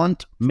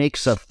font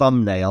makes a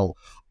thumbnail.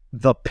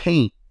 The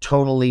paint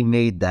totally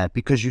made that,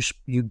 because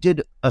you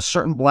did a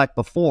certain black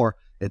before.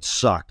 It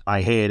sucked.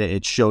 I hated it.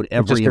 It showed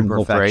every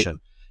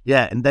imperfection.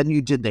 Yeah, and then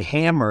you did the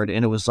hammered,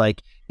 and it was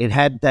like it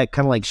had that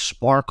kind of like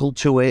sparkle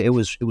to it. It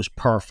was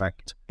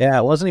perfect. Yeah,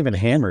 it wasn't even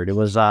hammered. It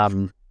was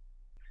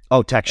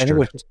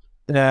textured.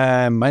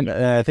 I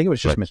think it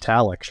was just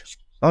metallic.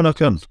 Oh no,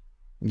 couldn't.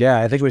 Yeah,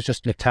 I think it was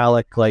just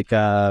metallic, like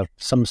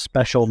some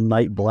special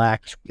night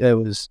black.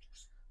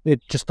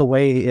 Just the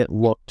way it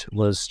looked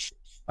was.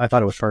 I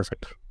thought it was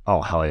perfect.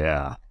 Oh hell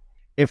yeah!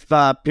 If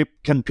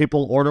can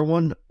people order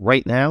one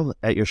right now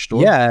at your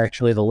store? Yeah,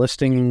 actually, the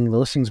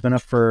listing's been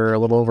up for a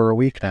little over a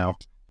week now.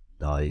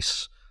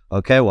 Nice.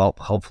 Okay, well,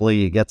 hopefully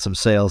you get some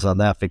sales on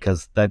that,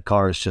 because that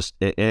car is just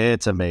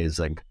it's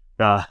amazing.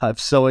 I'm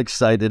so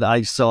excited.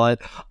 I saw it.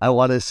 I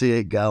want to see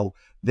it go.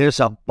 There's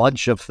a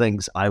bunch of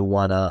things I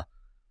want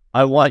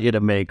you to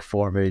make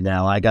for me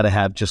now. I got to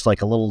have just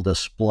like a little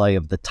display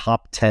of the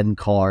top 10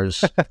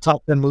 cars.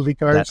 Top 10 movie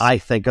cars? That I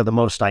think are the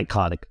most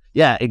iconic.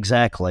 Yeah,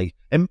 exactly.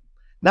 And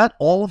not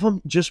all of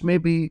them, just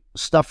maybe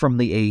stuff from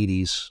the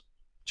 80s.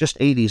 Just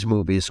 80s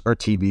movies or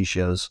TV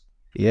shows.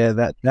 Yeah,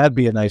 that'd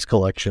be a nice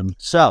collection.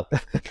 So,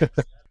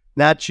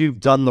 now that you've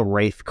done the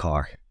Wraith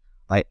car,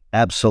 I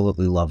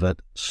absolutely love it.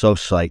 So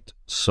psyched.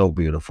 So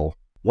beautiful.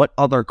 What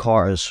other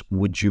cars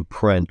would you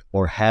print,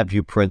 or have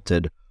you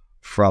printed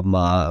from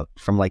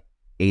like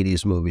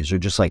 80s movies, or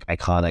just like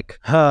iconic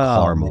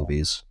car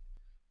movies?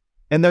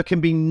 And there can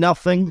be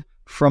nothing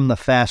from the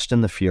Fast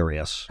and the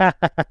Furious.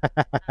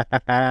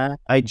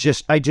 I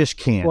just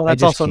can't. Well,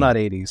 that's also not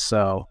 80s,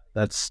 so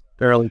that's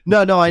early.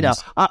 No, I know.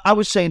 I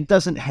was saying it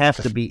doesn't have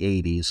to be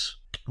 80s,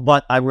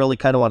 but I really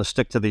kind of want to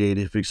stick to the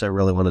 80s because I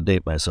really want to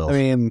date myself. I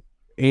mean,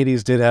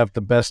 80s did have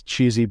the best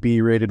cheesy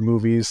B-rated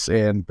movies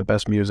and the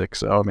best music,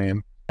 so I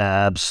mean.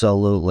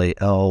 Absolutely.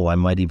 Oh, I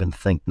might even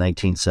think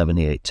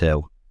 1978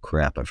 too.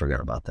 Crap, I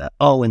forgot about that.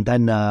 Oh, and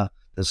then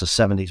there's a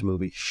 70s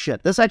movie.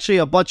 Shit, there's actually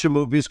a bunch of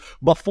movies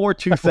before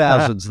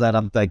 2000s that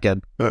I'm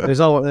thinking. There's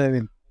a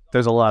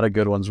lot of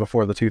good ones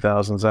before the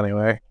 2000s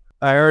anyway.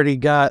 I already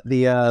got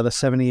the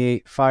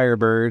 78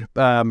 Firebird.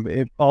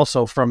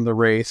 Also from the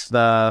race,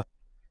 the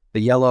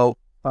yellow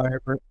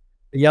Firebird.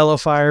 The yellow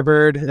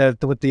Firebird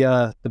with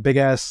the big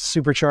ass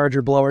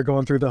supercharger blower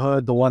going through the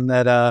hood. The one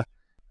that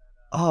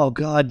oh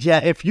god,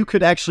 yeah! If you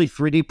could actually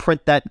 3D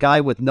print that guy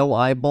with no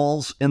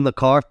eyeballs in the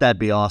car, that'd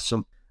be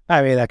awesome.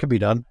 I mean, that could be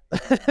done.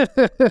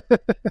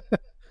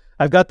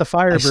 I've got the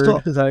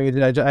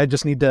Firebird. I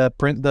just need to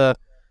print the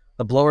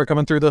blower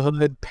coming through the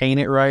hood, paint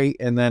it right,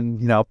 and then,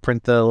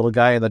 print the little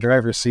guy in the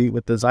driver's seat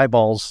with his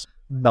eyeballs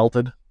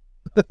melted.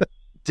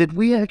 Did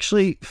we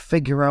actually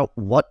figure out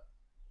what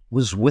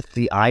was with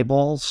the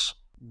eyeballs?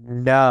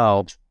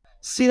 No.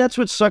 See, that's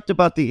what sucked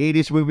about the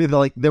 80s movie.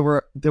 Like, there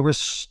were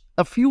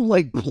a few,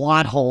 like,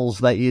 plot holes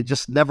that you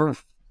just never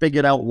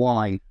figured out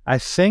why. I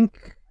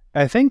think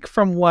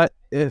from what,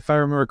 if I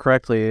remember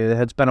correctly,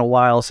 it's been a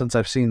while since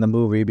I've seen the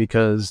movie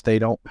because they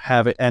don't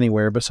have it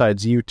anywhere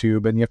besides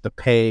YouTube, and you have to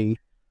pay,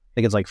 I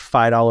think it's like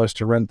 $5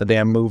 to rent the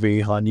damn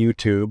movie on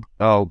YouTube.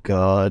 Oh,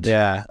 God.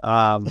 Yeah.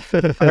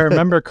 If I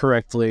remember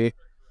correctly,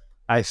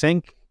 I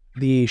think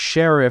the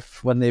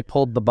sheriff, when they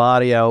pulled the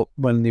body out,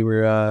 when they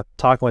were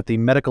talking with the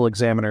medical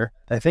examiner,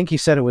 I think he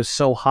said it was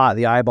so hot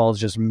the eyeballs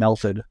just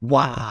melted.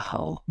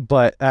 Wow.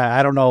 But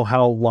I don't know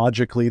how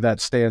logically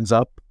that stands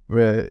up.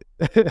 And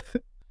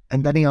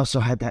then he also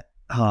had that,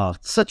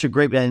 such a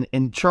great,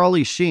 and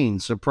Charlie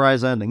Sheen,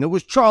 surprise ending. It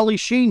was Charlie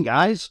Sheen,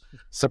 guys.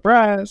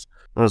 Surprise.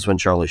 That was when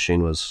Charlie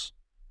Sheen was,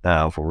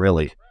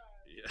 really.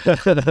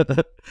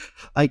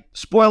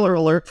 Spoiler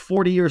alert,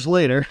 40 years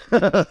later.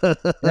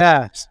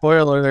 Yeah,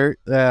 spoiler alert.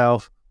 I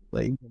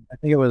think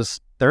it was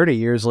 30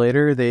 years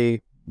later,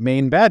 the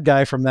main bad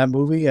guy from that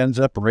movie ends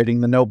up writing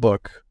The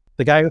Notebook.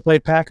 The guy who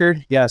played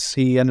Packard, yes,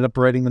 he ended up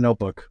writing The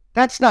Notebook.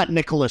 That's not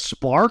Nicholas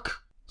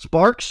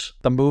Sparks.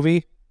 The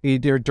movie? He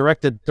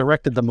directed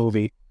the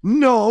movie.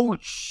 No.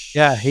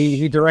 Yeah,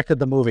 he directed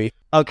the movie.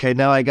 Okay,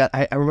 now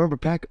I remember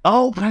Packard.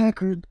 Oh,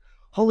 Packard.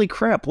 Holy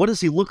crap, what does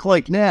he look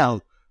like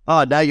now?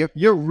 Oh, now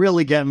you're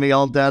really getting me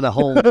all down the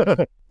hole.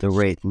 The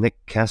rate, Nick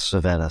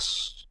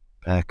Cassavetes,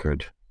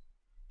 Packard.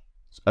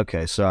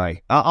 Okay,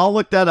 sorry. I'll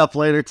look that up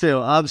later, too.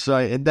 I'm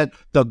sorry. And then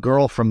the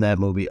girl from that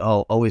movie,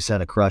 always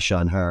had a crush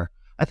on her.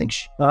 I think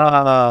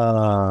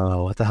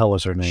what the hell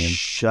was her name?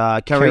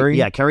 Kerry?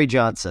 Yeah, Kerry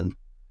Johnson.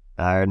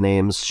 Her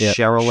name's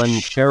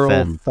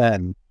Sherilyn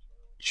Fenn.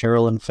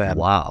 Sherilyn Fenn.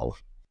 Wow.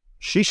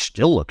 She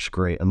still looks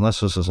great,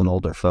 unless this is an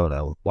older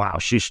photo. Wow,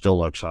 she still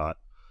looks hot.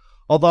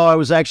 Although I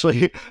was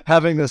actually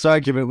having this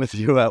argument with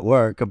you at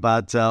work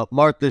about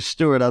Martha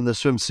Stewart on the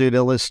Swimsuit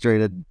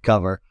Illustrated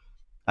cover.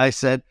 I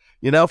said,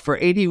 for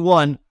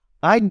 81,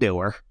 I'd do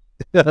her.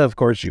 Of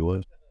course you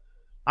would.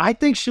 I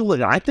think she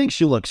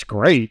looks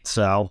great,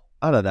 so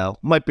I don't know.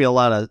 Might be a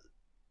lot of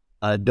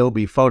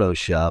Adobe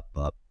Photoshop,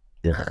 but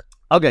yeah.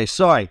 Okay,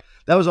 sorry.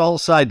 That was all a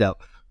side note.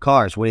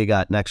 Cars, what do you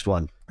got? Next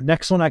one.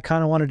 Next one I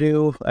kind of want to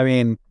do, I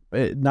mean,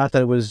 not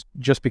that it was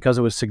just because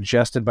it was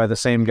suggested by the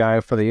same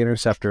guy for the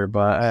Interceptor,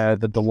 but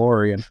the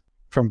DeLorean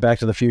from Back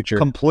to the Future.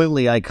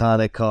 Completely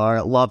iconic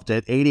car. Loved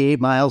it.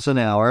 88 miles an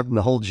hour. And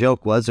the whole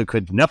joke was it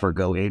could never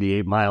go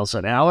 88 miles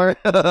an hour.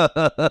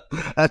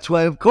 That's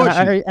why, of course.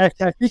 I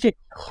think it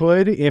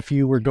could if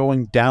you were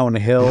going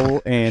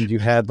downhill and you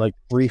had like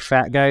 3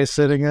 fat guys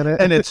sitting in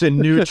it. And it's in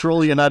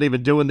neutral. You're not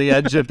even doing the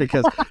engine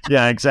because,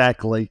 yeah,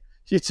 exactly.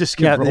 You just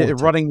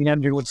running the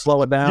engine would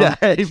slow it down. Yeah,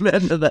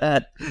 amen to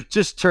that.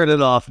 Just turn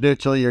it off.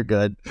 Neutral, you're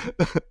good.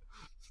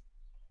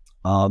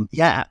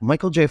 Yeah,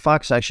 Michael J.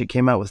 Fox actually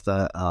came out with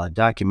a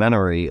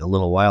documentary a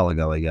little while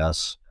ago, I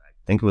guess.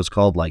 I think it was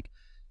called like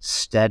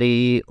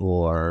Steady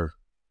or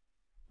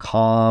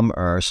Calm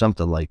or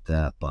something like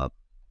that. But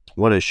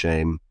what a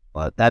shame.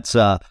 But that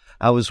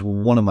was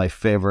one of my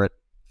favorite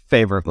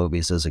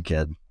movies as a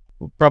kid.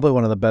 Probably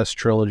one of the best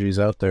trilogies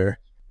out there.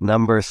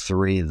 Number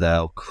 3,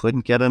 though.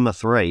 Couldn't get him a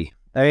 3.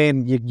 I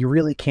mean, you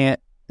really can't.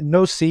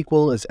 No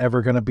sequel is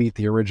ever going to beat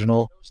the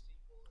original.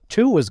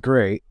 2 was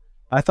great.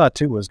 I thought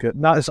 2 was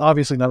good. It's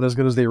obviously not as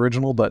good as the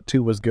original, but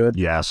 2 was good.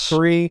 Yes.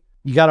 3,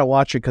 you got to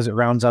watch it because it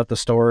rounds out the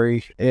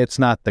story. It's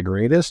not the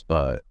greatest,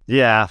 but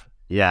yeah.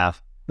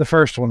 The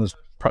first one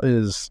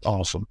is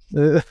awesome.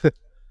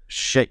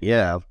 Shit,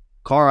 yeah.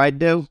 Car I'd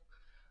do?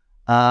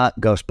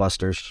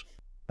 Ghostbusters.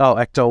 Oh,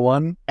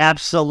 Ecto-1?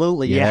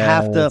 Absolutely. Yes. You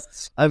have to.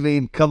 I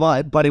mean, come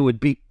on. But it would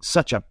be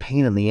such a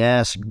pain in the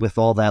ass with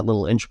all that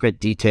little intricate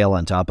detail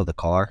on top of the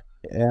car.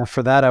 Yeah,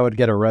 for that, I would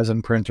get a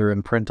resin printer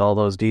and print all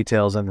those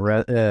details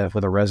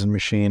with a resin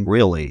machine.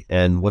 Really?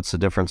 And what's the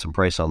difference in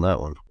price on that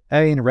one?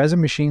 I mean,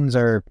 resin machines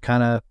are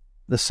kind of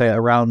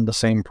around the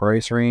same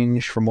price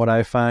range from what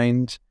I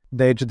find.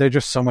 They're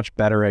just so much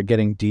better at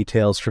getting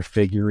details for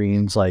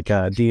figurines like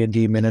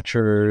D&D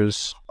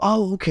miniatures.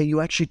 Oh, okay. You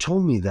actually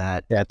told me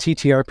that. Yeah,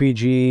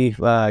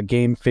 TTRPG,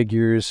 game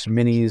figures,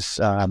 minis,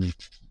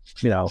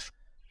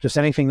 just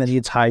anything that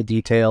needs high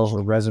detail.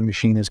 A resin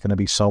machine is going to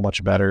be so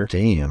much better.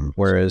 Damn.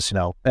 Whereas,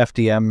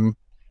 FDM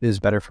is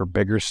better for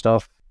bigger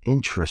stuff.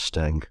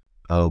 Interesting.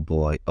 Oh,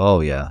 boy. Oh,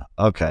 yeah.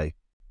 Okay.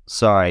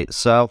 Sorry.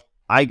 So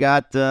I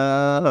got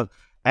Ecto-1.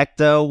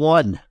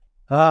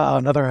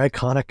 Another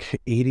iconic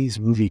 80s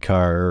movie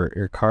car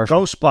or car.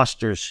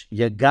 Ghostbusters.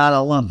 You gotta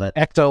love it.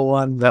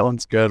 Ecto-1. That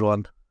one's a good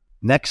one.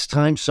 Next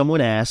time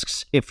someone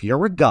asks if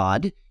you're a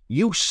god,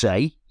 you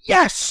say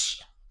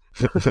yes.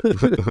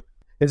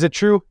 Is it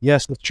true?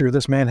 Yes, it's true.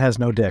 This man has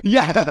no dick.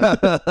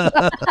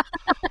 Yeah.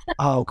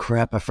 Oh,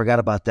 crap. I forgot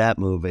about that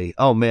movie.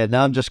 Oh, man.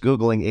 Now I'm just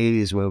Googling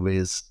 80s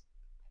movies.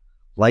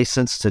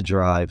 License to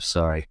Drive.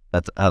 Sorry.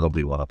 That'll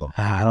be one of them.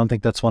 I don't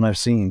think that's one I've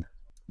seen.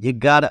 You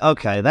got it.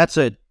 Okay. That's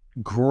a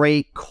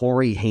great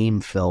Corey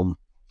Haim film.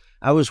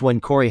 I was when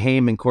Corey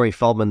Haim and Corey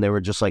Feldman, they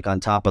were just like on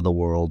top of the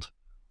world.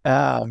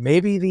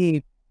 Maybe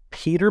the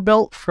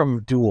Peterbilt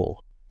from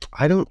Duel.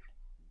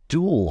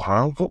 Duel,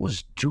 huh? What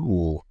was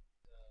Duel?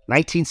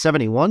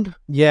 1971?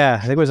 Yeah,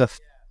 I think it was a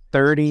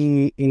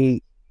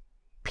 38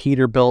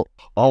 Peterbilt.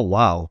 Oh,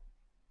 wow.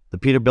 The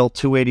Peterbilt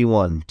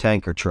 281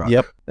 tanker truck.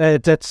 Yep.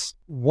 That's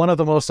one of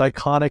the most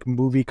iconic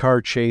movie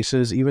car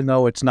chases, even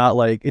though it's not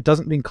like, it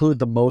doesn't include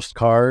the most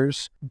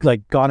cars.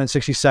 Like Gone in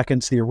 60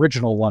 Seconds, the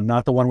original one,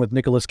 not the one with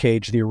Nicolas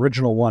Cage. The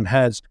original one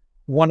has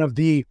one of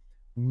the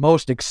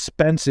most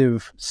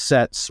expensive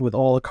sets with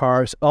all the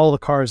cars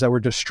that were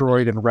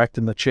destroyed and wrecked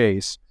in the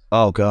chase.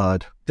 Oh,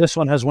 God. This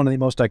one has one of the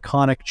most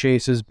iconic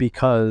chases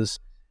because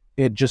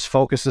it just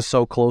focuses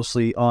so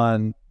closely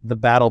on the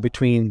battle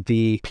between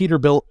the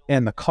Peterbilt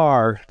and the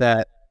car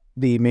that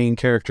the main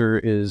character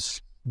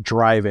is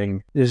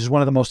driving. This is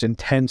one of the most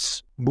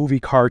intense movie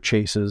car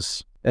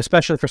chases,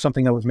 especially for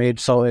something that was made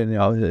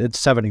it's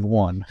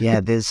 71.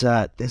 Yeah, there's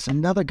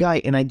another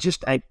guy, and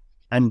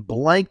I'm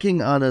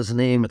blanking on his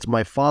name. It's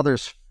my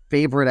father's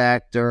favorite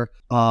actor,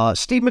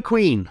 Steve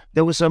McQueen.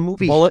 There was a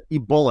movie,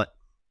 Bullet.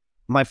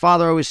 My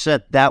father always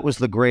said that was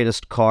the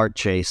greatest car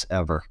chase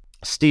ever.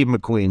 Steve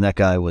McQueen, that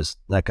guy was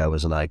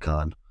an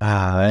icon.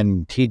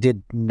 And he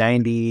did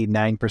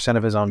 99%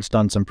 of his own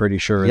stunts, I'm pretty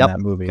sure, in that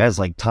movie. Guys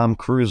like Tom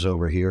Cruise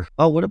over here.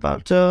 Oh, what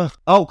about,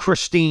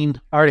 Christine?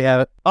 I already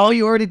have it. Oh,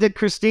 you already did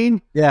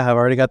Christine? Yeah, I've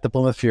already got the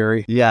Plymouth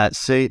Fury. Yeah,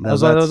 see?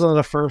 Those are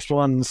the first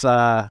ones,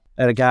 at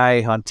a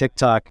guy on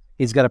TikTok.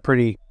 He's got a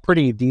pretty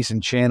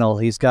decent channel.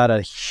 He's got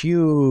a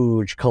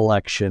huge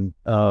collection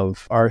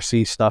of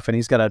RC stuff, and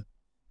he's got a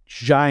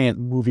giant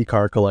movie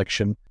car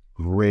collection.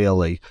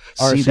 Really?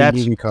 RC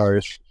movie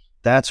cars.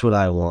 That's what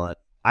I want.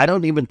 I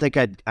don't even think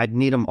I'd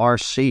need them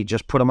RC.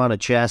 Just put them on a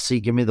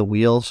chassis, give me the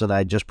wheels, and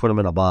I'd just put them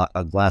in a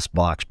glass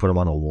box, put them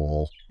on a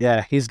wall.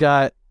 Yeah, he's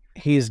got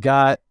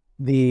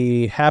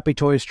the Happy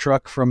Toys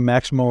truck from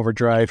Maximum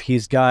Overdrive.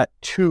 He's got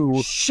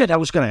two. Shit, I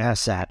was going to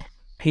ask that.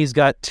 He's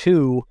got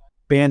two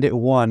Bandit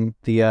 1,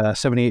 the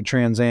 78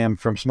 Trans Am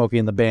from Smokey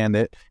and the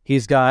Bandit.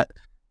 He's got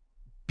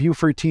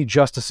Buford T.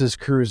 Justice's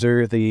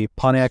cruiser, the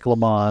Pontiac Le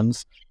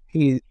Mans.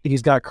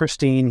 He's got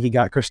Christine. He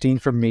got Christine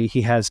from me.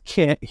 He has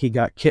Kit. He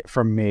got Kit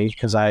from me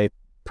because I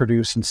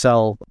produce and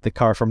sell the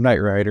car from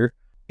Knight Rider.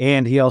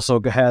 And he also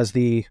has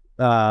the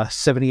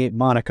 78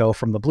 Monaco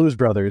from the Blues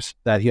Brothers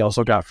that he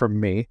also got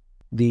from me.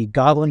 The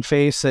Goblin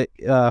face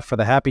for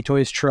the Happy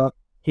Toys truck,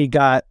 he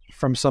got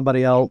from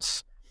somebody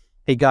else.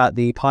 He got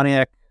the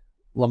Pontiac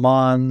Le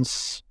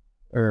Mans,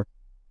 or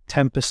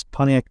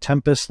Pontiac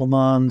Tempest Le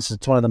Mans.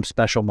 It's one of them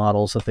special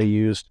models that they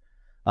used.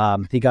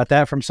 He got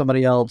that from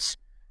somebody else.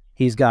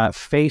 He's got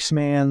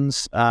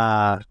Faceman's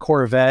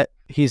Corvette.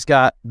 He's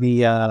got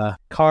the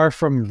car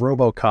from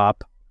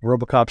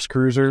RoboCop's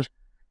cruiser.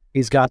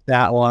 He's got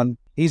that one.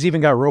 He's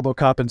even got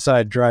RoboCop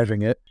inside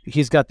driving it.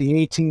 He's got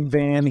the A-Team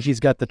van. He's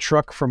got the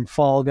truck from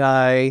Fall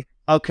Guy.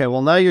 Okay,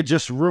 well, now you're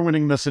just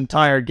ruining this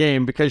entire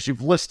game because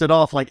you've listed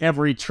off like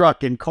every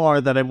truck and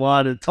car that I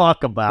wanted to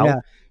talk about. Yeah.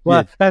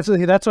 Well, that's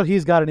what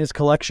he's got in his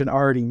collection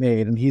already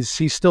made, and he's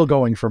still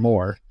going for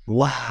more.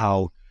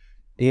 Wow.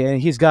 Yeah,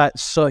 he's got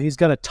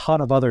a ton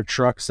of other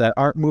trucks that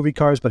aren't movie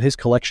cars, but his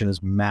collection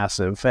is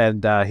massive.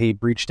 And he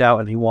reached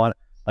out and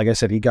like I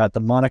said, he got the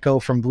Monaco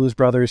from Blues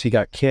Brothers. He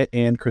got Kit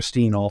and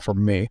Christine all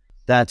from me.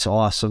 That's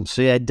awesome.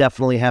 See, I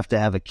definitely have to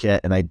have a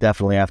Kit, and I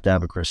definitely have to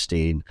have a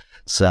Christine.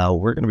 So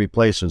we're going to be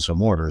placing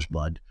some orders,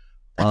 bud.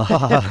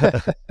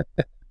 But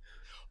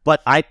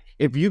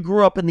if you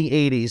grew up in the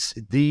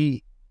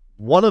 80s,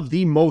 one of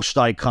the most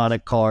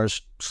iconic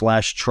cars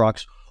 /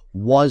 trucks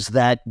was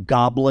that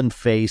Goblin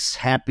face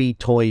Happy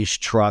Toys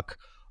truck,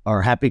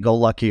 or Happy Go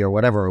Lucky, or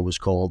whatever it was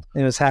called.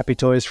 It was Happy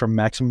Toys from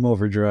Maximum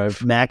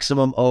Overdrive.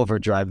 Maximum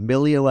Overdrive.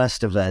 Emilio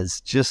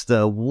Estevez. Just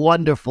a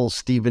wonderful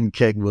Stephen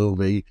King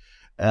movie.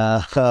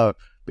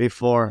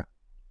 Before.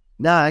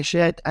 No,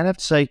 actually, I'd have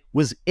to say,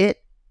 was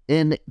it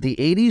in the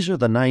 80s or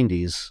the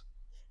 90s?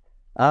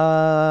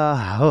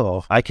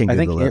 I can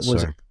Google that,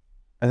 sir.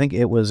 I think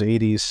it was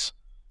 80s.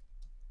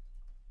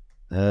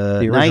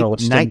 The original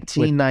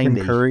 1990.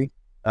 Tim Curry.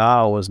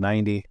 Oh, it was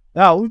 90.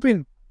 Oh,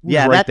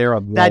 right there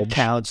on the that edge.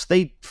 Counts.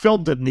 They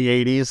filmed it in the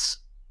 80s.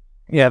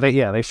 Yeah,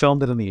 they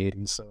filmed it in the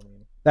 80s. So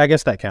I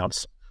guess that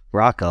counts.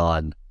 Rock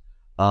on.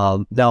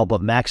 No,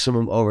 but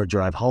Maximum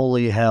Overdrive.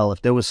 Holy hell!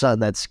 If there was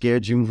something that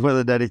scared you more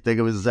than anything,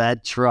 it was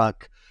that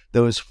truck.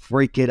 Those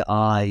freaking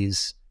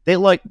eyes. They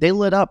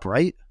lit up,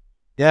 right?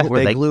 Yeah,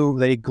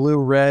 they glue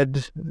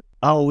red.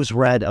 Oh, it was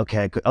red.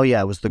 Okay. Oh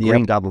yeah, it was the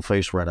green Goblin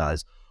face, red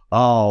eyes.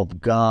 Oh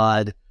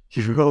God.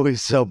 You're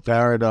always so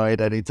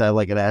paranoid anytime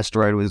like an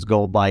asteroid was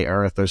going by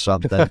Earth or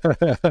something.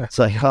 It's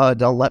like, oh,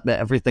 don't let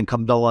everything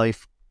come to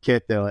life.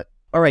 Can't do it.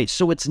 All right,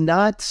 so it's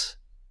not,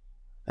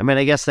 I mean,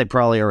 I guess they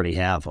probably already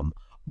have them,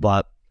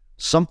 but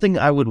something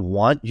I would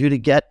want you to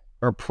get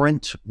or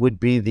print would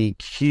be the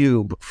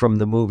cube from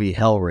the movie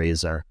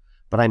Hellraiser,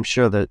 but I'm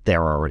sure that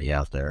they're already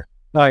out there.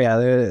 Oh yeah,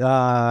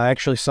 I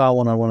actually saw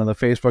one on one of the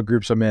Facebook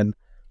groups I'm in.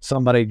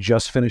 Somebody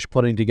just finished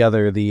putting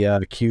together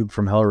the cube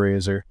from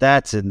Hellraiser.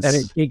 That's And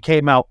insane. it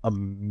came out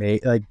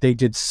amazing. Like, they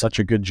did such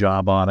a good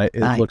job on it.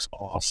 It looks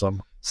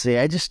awesome. See,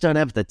 I just don't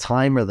have the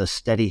time or the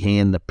steady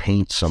hand to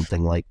paint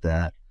something like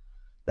that.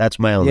 That's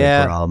my only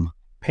problem.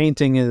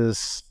 Painting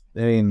is,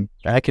 I mean,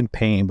 I can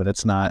paint, but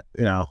it's not,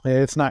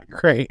 it's not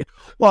great.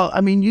 Well,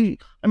 I mean,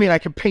 I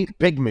can paint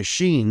big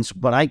machines,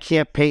 but I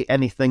can't paint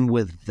anything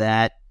with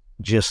that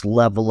just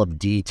level of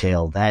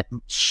detail, that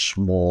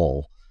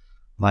small.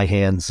 My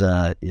hands,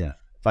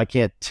 if I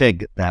can't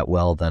TIG that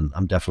well, then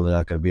I'm definitely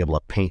not going to be able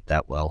to paint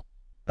that well.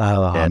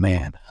 Oh,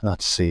 man.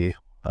 Let's see.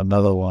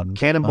 Another one.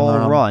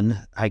 Cannonball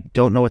Run. I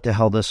don't know what the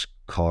hell this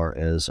car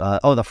is.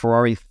 The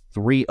Ferrari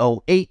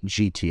 308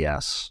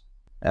 GTS.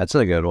 That's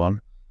a good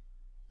one.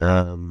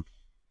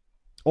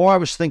 Or I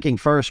was thinking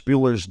Ferris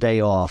Bueller's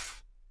Day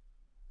Off.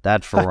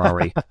 That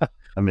Ferrari.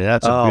 I mean,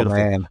 that's a beautiful.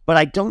 Man. But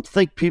I don't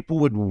think people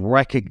would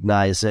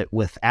recognize it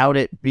without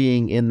it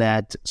being in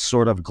that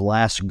sort of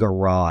glass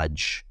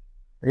garage.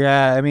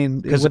 Yeah, I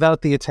mean,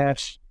 without the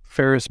attached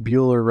Ferris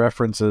Bueller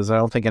references, I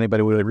don't think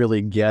anybody would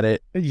really get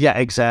it. Yeah,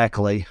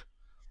 exactly.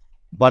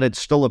 But it's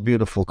still a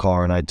beautiful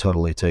car, and I'd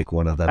totally take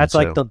one of them. That's too.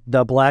 like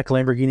the black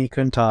Lamborghini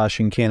Countach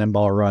in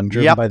Cannonball Run,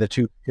 driven by the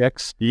two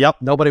chicks. Yep.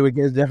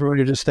 Everyone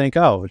would just think,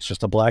 oh, it's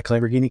just a black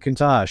Lamborghini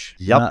Countach.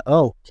 Yep.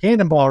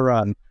 Cannonball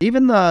Run.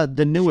 Even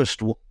the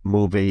newest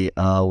movie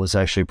was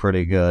actually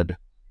pretty good.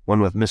 One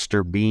with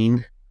Mr.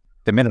 Bean.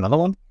 They made another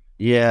one?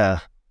 Yeah.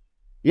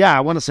 Yeah, I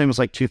want to say it was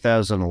like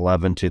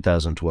 2011,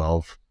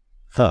 2012.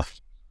 Huh.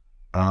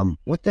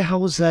 What the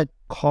hell was that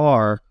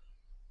car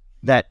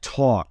that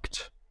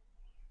talked?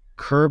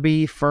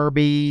 Furby,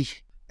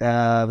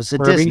 was it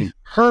Herbie? Disney?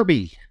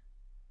 Herbie.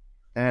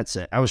 That's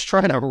it. I was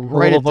trying to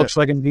write It looks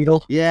like a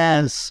needle.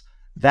 Yes,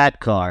 that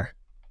car.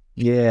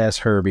 Yes,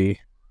 Herbie.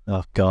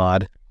 Oh,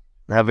 God.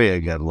 That'd be a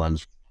good one.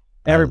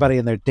 Everybody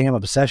in their damn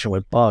obsession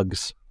with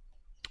bugs.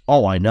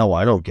 Oh, I know.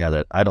 I don't get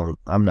it.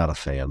 I'm not a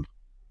fan.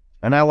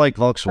 And I like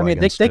Volkswagen. I mean,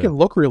 they can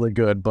look really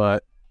good,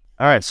 but...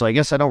 All right, so I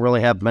guess I don't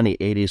really have many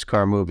 80s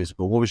car movies,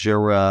 but what was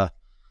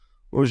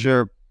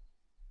your,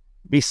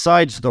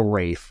 besides The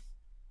Wraith,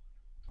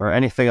 or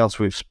anything else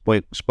we've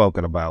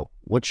spoken about,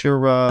 what's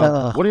your,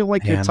 what do you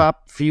like your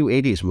top few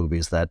 80s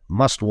movies that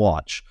must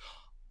watch?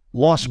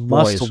 Lost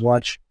Boys. Must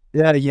watch.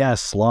 Yeah,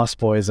 yes, Lost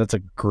Boys. That's a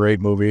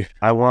great movie.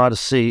 I want to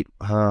see,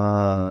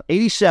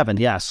 87,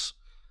 yes.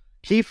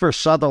 Kiefer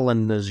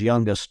Sutherland is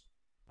youngest.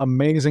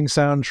 Amazing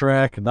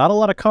soundtrack. Not a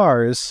lot of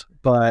cars,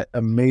 but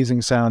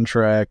amazing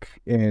soundtrack.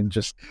 And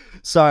just...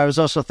 Sorry, I was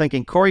also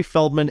thinking Corey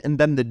Feldman and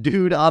then the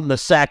dude on the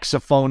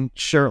saxophone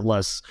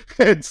shirtless.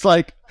 It's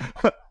like...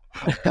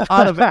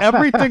 out of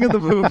everything in the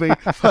movie,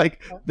 like,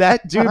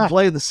 that dude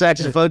playing the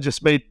saxophone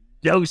just made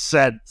no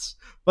sense.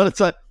 But it's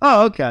like,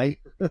 oh, okay.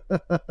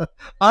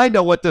 I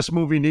know what this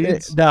movie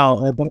needs.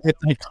 No, but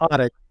it's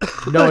iconic.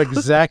 You know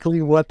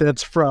exactly what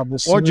that's from.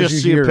 Or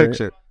just see a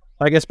picture. It.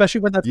 Like, especially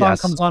when that song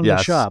comes on in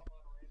the shop.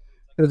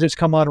 It'll just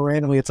come on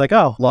randomly. It's like,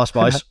 oh. Lost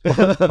Boys.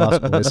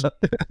 Lost Boys.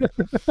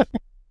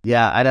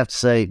 Yeah, I'd have to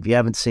say, if you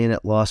haven't seen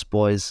it, Lost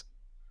Boys,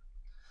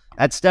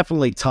 that's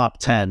definitely top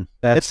 10.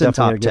 That's it's in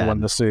top a good 10.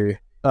 one to see.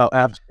 Oh,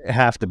 it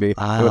have to be. It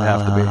would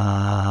have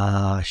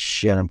to be.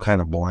 Shit, I'm kind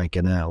of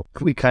blanking out.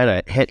 We kind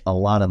of hit a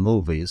lot of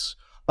movies.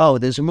 Oh,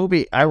 there's a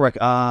movie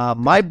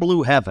My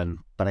Blue Heaven,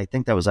 but I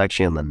think that was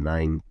actually in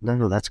the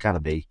No, that's got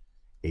to be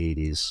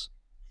 80s.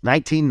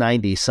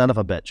 1990, son of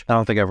a bitch. I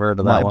don't think I've heard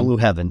of that one. My Blue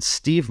Heaven.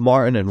 Steve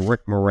Martin and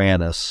Rick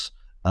Moranis.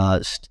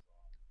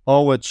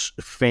 It's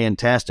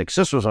fantastic.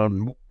 Sisters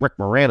on Rick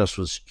Moranis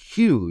was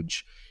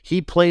huge.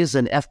 He plays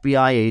an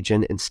FBI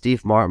agent, and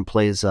Steve Martin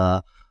plays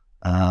a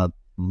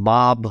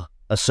mob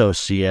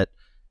associate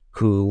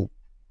who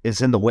is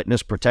in the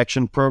witness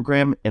protection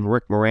program, and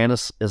Rick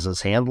Moranis is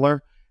his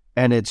handler.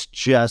 And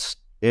that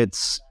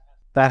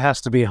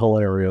has to be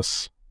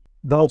hilarious.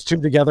 Those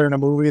two together in a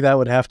movie, that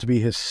would have to be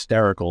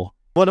hysterical.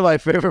 One of my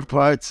favorite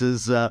parts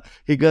is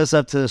he goes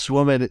up to this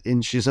woman,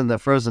 and she's in the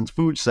frozen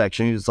food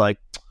section. He's like,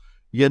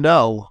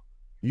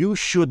 you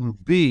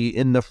shouldn't be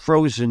in the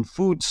frozen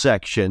food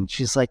section.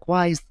 She's like,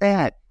 why is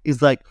that?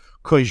 He's like,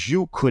 because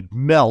you could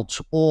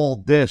melt all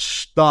this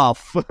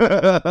stuff.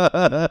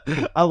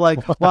 I'm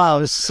like, wow,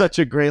 it's such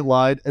a great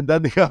line. And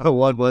then the other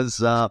one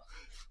was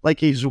like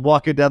he's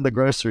walking down the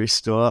grocery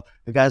store.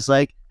 The guy's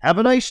like, have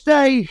a nice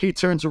day. He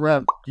turns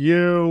around,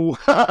 you.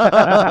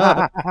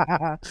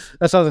 That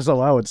sounds like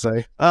I would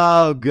say.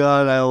 Oh,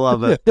 God, I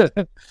love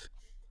it.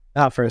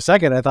 For a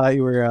second, I thought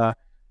you were,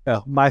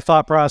 my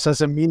thought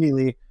process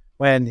immediately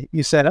when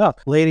you said,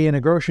 lady in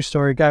a grocery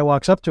store, a guy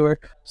walks up to her.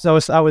 So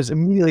I was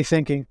immediately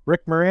thinking,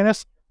 Rick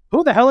Moranis,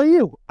 who the hell are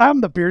you?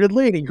 I'm the bearded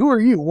lady. Who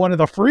are you? One of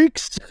the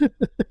freaks?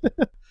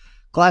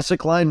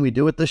 Classic line we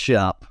do at the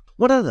shop.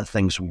 What other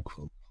things?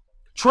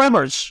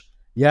 Tremors.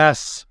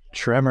 Yes,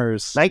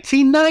 Tremors.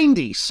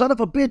 1990. Son of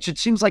a bitch. It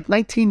seems like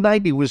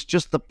 1990 was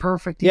just the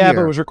perfect year. Yeah,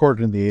 but it was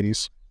recorded in the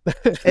 80s.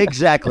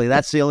 Exactly.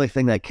 That's the only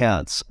thing that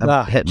counts.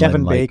 I'm hitting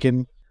Kevin my mic.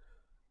 Bacon,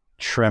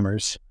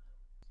 Tremors.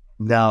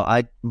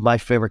 No, my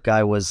favorite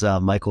guy was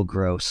Michael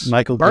Gross.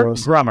 Michael Burt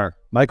Gross. Grummer.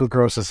 Michael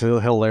Gross is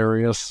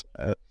hilarious.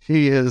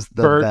 He is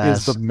the Burt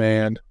best. is the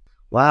man.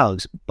 Wow,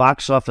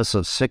 box office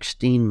of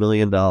 $16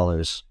 million.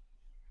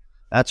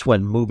 That's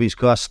when movies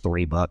cost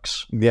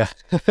 $3. Yeah.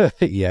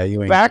 Yeah,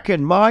 you ain't. Back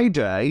in my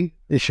day.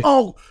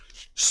 Oh,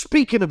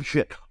 speaking of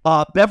shit,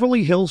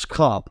 Beverly Hills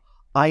Cop.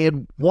 I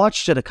had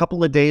watched it a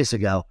couple of days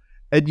ago,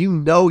 and you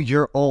know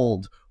you're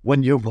old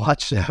when you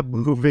watch that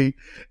movie.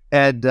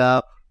 And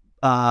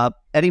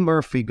Eddie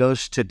Murphy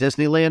goes to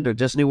Disneyland or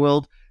Disney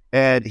World,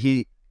 and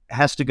he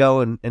has to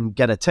go and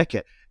get a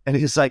ticket. And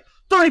he's like,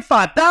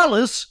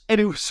 $35? And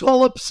he was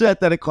so upset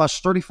that it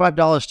cost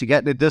 $35 to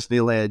get into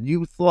Disneyland.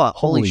 You thought,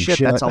 holy shit,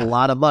 that's a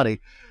lot of money.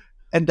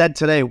 And then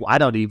today, I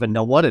don't even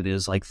know what it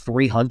is, like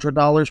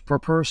 $300 per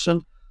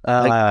person.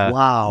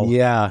 Wow.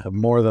 Yeah,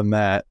 more than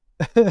that.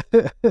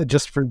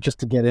 just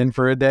to get in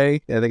for a day.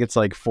 I think it's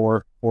like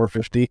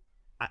 $450.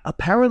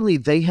 Apparently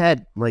they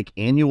had like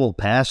annual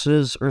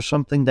passes or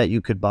something that you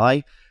could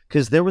buy,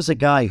 because there was a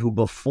guy who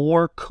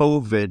before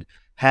COVID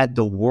had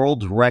the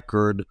world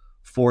record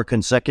for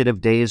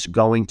consecutive days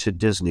going to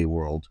Disney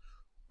World.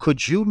 Do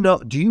you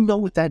know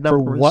what that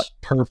number For is? what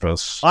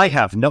purpose? I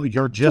have no,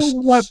 you're just...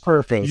 For what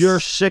purpose? You're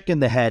sick in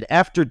the head.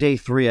 After day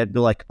 3, I'd be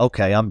like,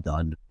 okay, I'm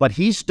done. But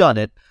he's done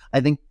it, I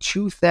think,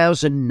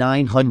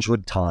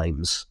 2,900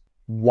 times.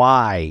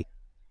 Why?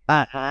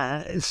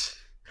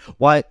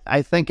 Why?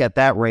 I think at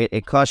that rate,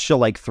 it costs you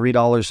like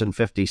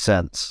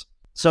 $3.50.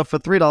 So for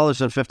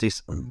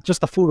 $3.50,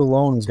 just the food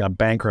alone has got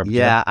bankrupt.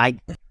 Yeah,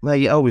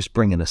 you always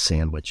bring in a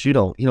sandwich. You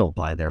don't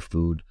buy their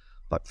food,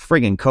 but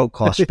friggin' Coke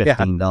costs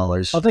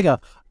 $15. I'll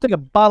take a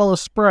bottle of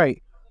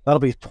Sprite. That'll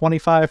be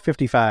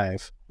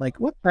 $25.55. Like,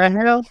 what the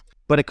hell?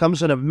 But it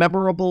comes in a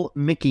memorable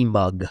Mickey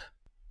mug.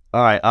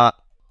 All right,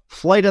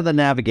 Flight of the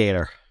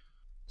Navigator.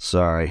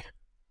 Sorry,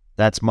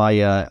 that's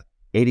my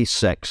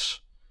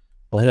 86.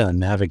 Flight of the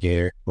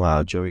Navigator.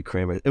 Wow, Joey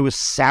Kramer. It was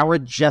Sarah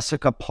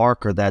Jessica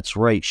Parker. That's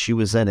right. She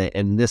was in it.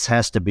 And this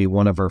has to be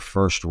one of her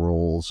first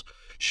roles.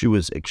 She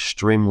was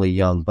extremely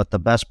young. But the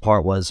best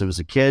part was it was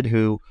a kid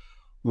who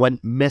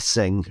went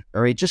missing,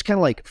 or he just kind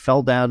of like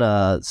fell down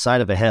a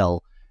side of a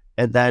hill.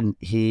 And then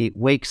he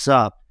wakes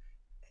up,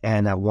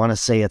 and I want to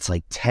say it's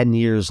like 10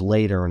 years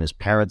later, and his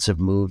parents have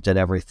moved and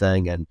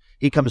everything. And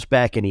he comes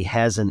back and he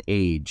hasn't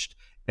aged.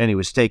 And he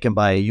was taken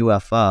by a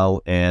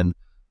UFO, and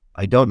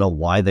I don't know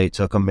why they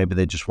took him. Maybe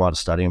they just want to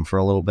study him for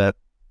a little bit,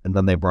 and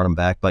then they brought him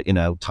back. But,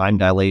 time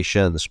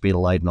dilation, the speed of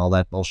light, and all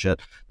that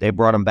bullshit, they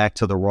brought him back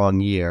to the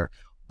wrong year.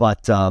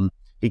 But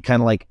he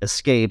kind of like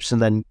escapes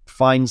and then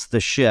finds the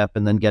ship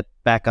and then get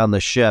back on the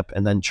ship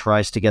and then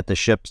tries to get the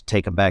ship to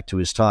take him back to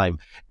his time.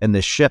 And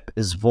the ship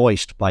is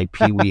voiced by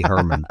Pee Wee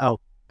Herman. Oh,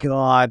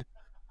 God.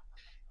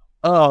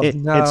 Oh,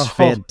 no. It's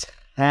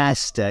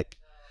fantastic.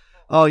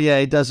 Oh, yeah,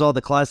 he does all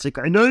the classic,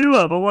 I know you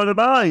have, I want to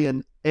buy.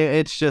 And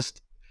it's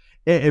just...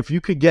 If you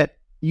can't get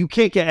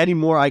any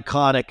more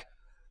iconic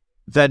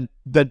than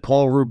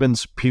Paul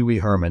Rubens' Pee Wee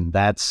Herman.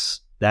 That's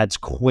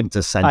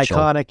quintessential.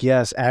 Iconic,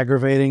 yes.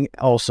 Aggravating,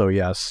 also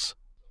yes.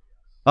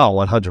 Oh,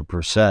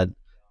 100%.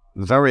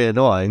 Very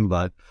annoying,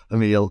 but I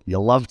mean, you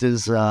loved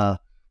his the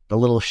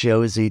little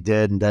shows he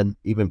did, and then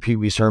even Pee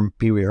Wee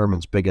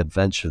Herman's Big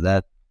Adventure.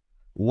 That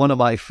one of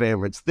my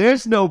favorites.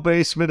 There's no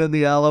basement in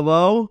the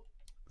Alamo,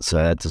 so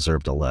that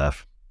deserved a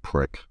laugh.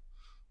 Prick.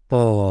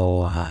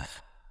 Oh.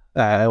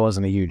 I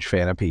wasn't a huge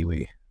fan of Pee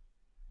Wee.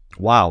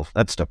 Wow,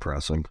 that's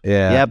depressing.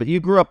 Yeah, but you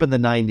grew up in the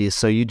 90s,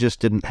 so you just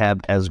didn't have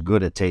as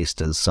good a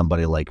taste as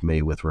somebody like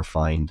me with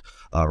refined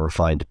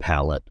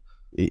palate.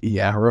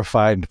 Yeah,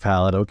 refined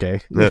palate.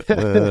 Okay.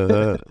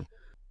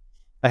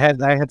 I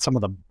had some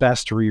of the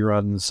best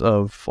reruns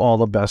of all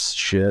the best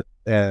shit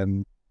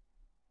and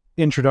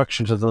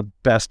introduction to the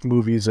best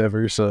movies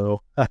ever.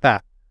 So, how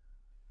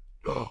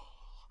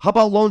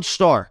about Lone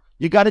Star?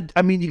 You got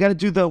to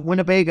do the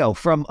Winnebago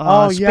from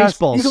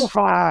Spaceballs. Eagle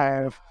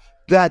 5.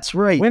 That's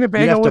right.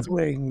 Winnebago with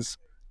wings.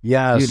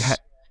 Yes.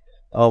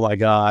 Oh my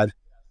God.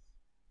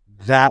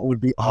 That would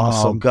be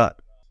awesome. Oh God.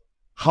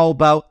 How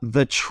about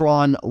the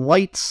Tron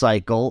light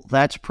cycle?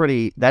 That'd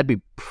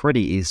be pretty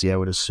easy, I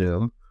would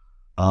assume.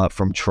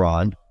 From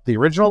Tron. The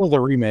original or the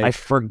remake? I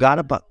forgot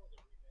about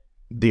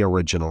the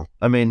original.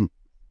 I mean,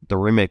 the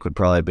remake would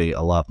probably be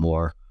a lot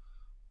more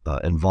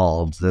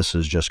involved. This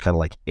is just kind of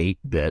like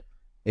 8-bit.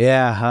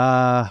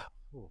 Yeah,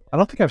 I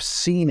don't think I've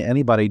seen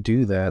anybody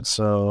do that,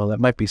 so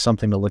that might be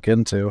something to look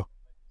into.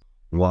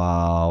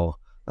 Wow.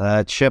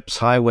 Chips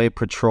Highway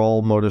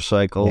Patrol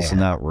motorcycles,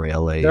 not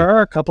really. There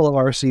are a couple of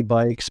RC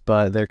bikes,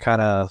 but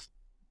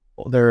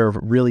they're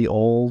really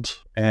old,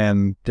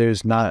 and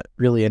there's not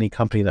really any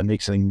company that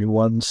makes any new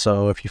ones,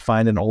 so if you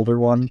find an older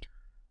one,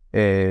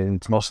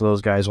 and most of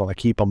those guys want to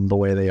keep them the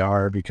way they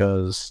are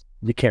because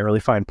you can't really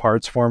find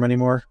parts for them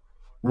anymore.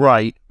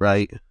 Right.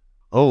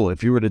 Oh,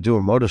 if you were to do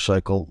a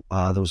motorcycle,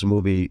 there was a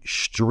movie,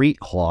 Street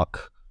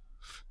Hawk,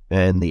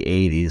 in the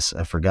 80s.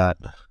 I forgot.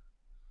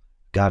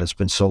 God, it's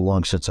been so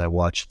long since I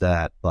watched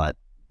that, but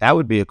That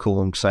would be a cool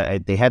one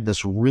because they had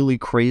this really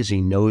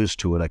crazy nose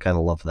to it. I kind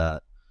of love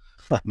that.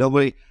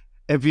 Nobody,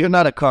 if you're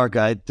not a car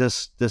guy,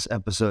 this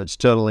episode's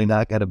totally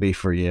not going to be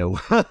for you.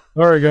 All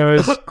right,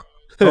 guys.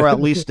 Or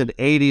at least an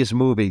 80s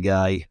movie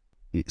guy.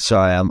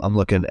 Sorry, I'm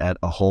looking at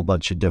a whole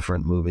bunch of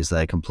different movies that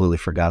I completely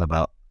forgot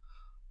about.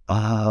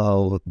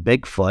 Oh,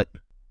 Bigfoot.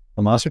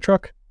 The monster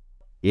truck?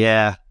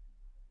 Yeah.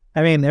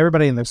 I mean,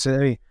 everybody and their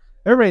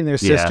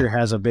sister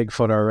has a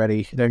Bigfoot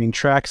already. I mean,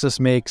 Traxxas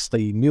makes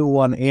the new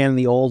one and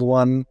the old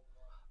one.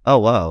 Oh,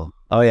 wow.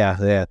 Oh,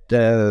 yeah.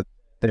 They're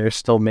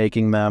still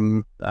making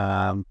them.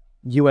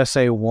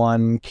 USA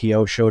 1,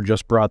 Kyosho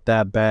just brought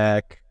that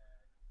back.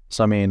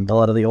 So, I mean, a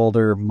lot of the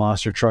older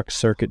monster truck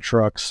circuit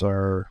trucks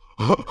are...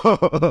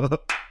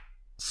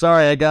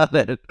 Sorry, I got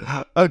it.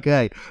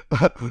 Okay.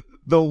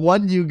 The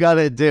one you got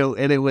to do,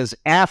 and it was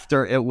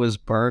after it was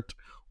burnt,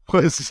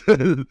 was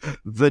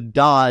the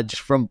Dodge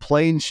from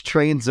Planes,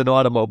 Trains, and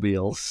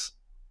Automobiles.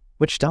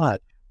 Which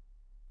Dodge?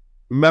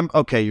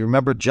 You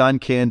remember John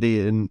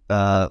Candy and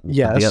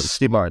yes.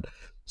 Steve Martin.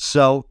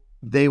 So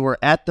they were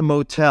at the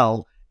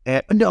motel,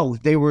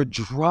 they were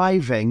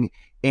driving,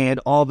 and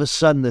all of a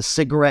sudden the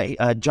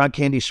cigarette, John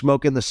Candy's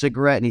smoking the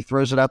cigarette, and he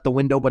throws it out the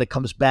window, but it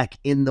comes back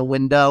in the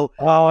window.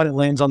 Oh, and it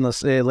lands on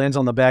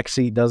the back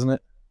seat, doesn't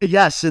it?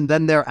 Yes, and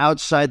then they're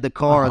outside the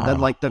car, and then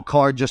the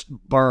car just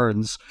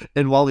burns.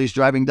 And while he's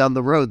driving down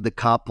the road, the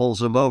cop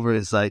pulls him over.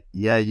 He's like,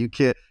 "Yeah, you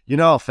can't. You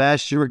know how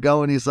fast you were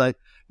going?" He's like,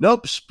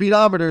 "Nope,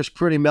 speedometer's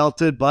pretty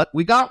melted, but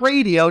we got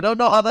radio. Don't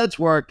know how that's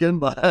working,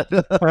 but."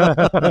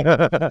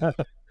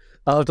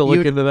 I'll have to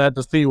look into that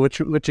to see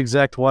which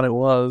exact one it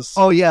was.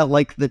 Oh, yeah,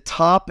 like the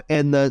top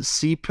and the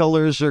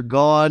C-pillars are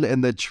gone,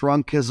 and the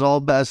trunk is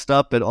all messed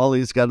up, and all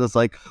he's got is,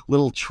 like,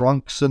 little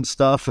trunks and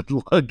stuff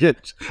and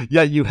luggage.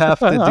 Yeah, you have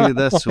to do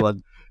this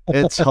one.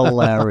 It's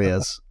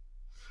hilarious.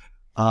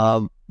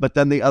 But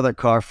then the other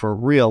car for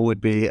real would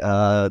be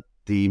the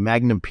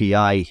Magnum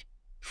PI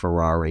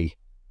Ferrari.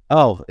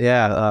 Oh,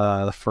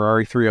 yeah, the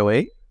Ferrari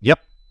 308? Yep.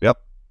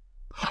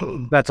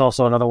 That's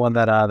also another one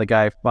that the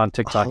guy on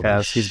TikTok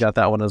has. He's got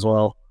that one as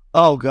well.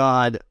 Oh,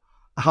 God.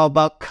 How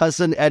about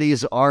Cousin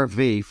Eddie's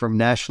RV from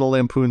National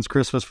Lampoon's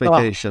Christmas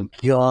Vacation?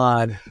 Oh,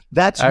 God.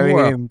 That's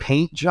a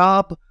paint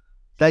job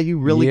that you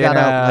really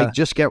gotta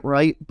just get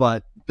right,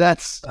 but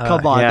that's,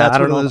 come on. That's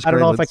one of those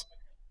great ones.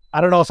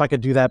 I don't know if I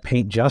could do that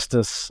paint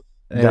justice.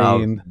 I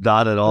mean,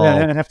 not at all.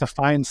 I'd have to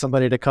find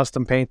somebody to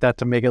custom paint that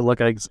to make it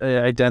look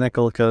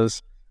identical,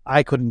 because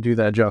I couldn't do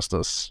that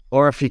justice.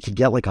 Or if you could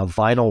get like a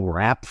vinyl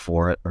wrap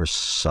for it or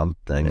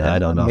something. I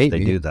don't know if they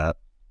do that.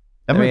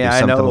 That might be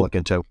something to look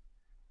into.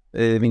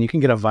 I mean, you can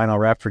get a vinyl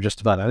wrap for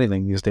just about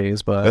anything these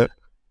days, but...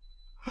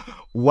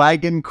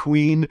 Wagon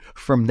Queen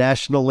from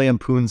National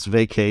Lampoon's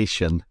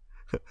Vacation.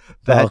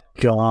 That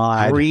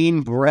God.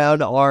 green-brown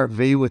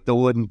RV with the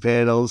wooden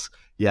panels.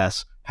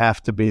 Yes,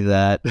 have to be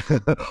that.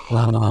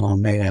 Oh,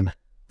 man.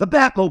 The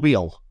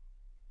Batmobile.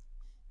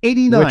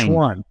 89. Which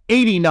one?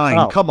 89.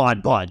 Oh. Come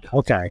on, bud.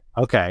 Okay.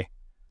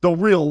 The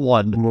real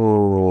one.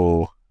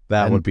 Ooh,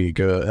 that would be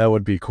good. That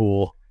would be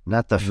cool.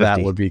 Not the 50.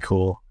 That would be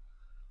cool.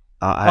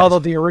 Although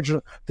the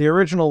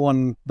original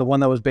one, the one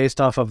that was based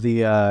off of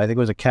the, I think it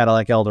was a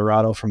Cadillac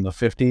Eldorado from the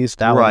 50s,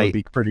 that one would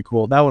be pretty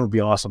cool. That one would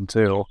be awesome,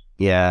 too.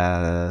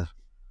 Yeah.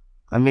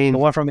 I mean... The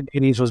one from the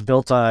 80s was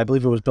built on, I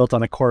believe it was built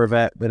on a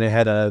Corvette, but it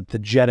had the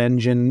jet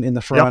engine in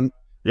the front.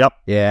 Yep.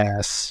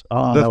 Yes.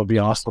 Oh, that would be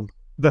awesome.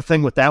 The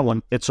thing with that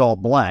one, it's all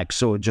black,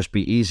 so it would just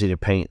be easy to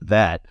paint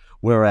that.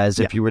 Whereas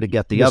if you were to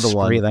get the other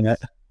one...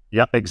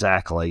 Yep,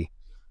 exactly.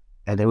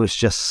 And it was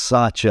just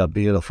such a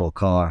beautiful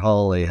car.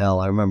 Holy hell.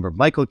 I remember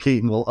Michael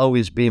Keaton will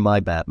always be my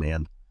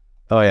Batman.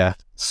 Oh, yeah.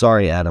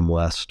 Sorry, Adam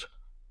West.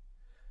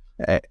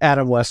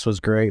 Adam West was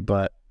great,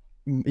 but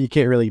you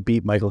can't really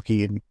beat Michael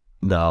Keaton.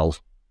 No.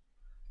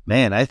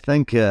 Man, I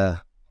think we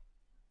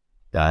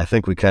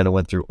kind of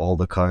went through all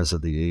the cars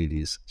of the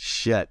 80s.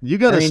 Shit. You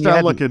got to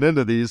start looking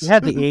into these. You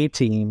had the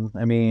A-Team.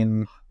 I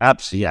mean...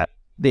 Absolutely.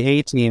 The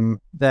A-Team,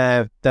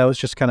 that was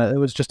just it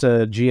was just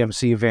a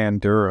GMC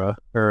Vandura,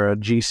 or a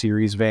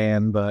G-Series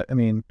van, but, I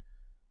mean,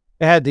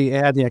 it had the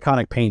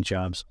iconic paint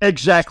jobs.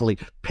 Exactly.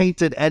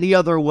 Painted any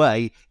other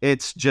way,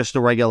 it's just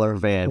a regular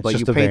van. But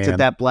you painted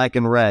that black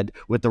and red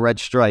with the red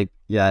stripe.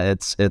 Yeah,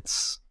 it's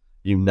The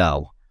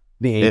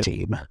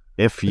A-Team.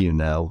 If you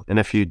know. And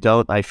if you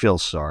don't, I feel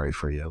sorry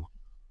for you.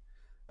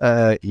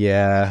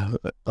 Yeah,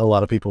 a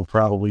lot of people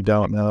probably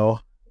don't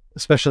know,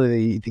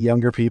 especially the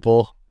younger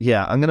people.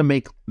 Yeah, I'm going to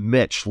make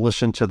Mitch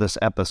listen to this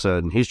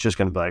episode, and he's just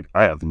going to be like,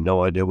 I have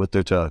no idea what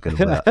they're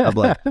talking about. I'm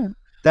like,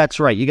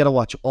 that's right. You got to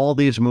watch all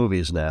these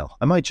movies now.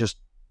 I might just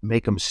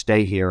make them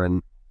stay here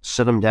and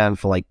sit them down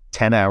for like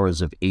 10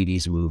 hours of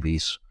 80s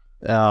movies.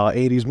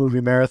 80s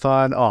movie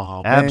marathon.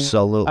 Oh, man.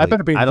 Absolutely. I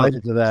better be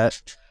invited to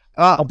that.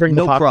 I'll bring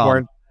the popcorn.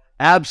 Problem.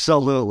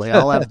 Absolutely.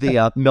 I'll have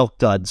the milk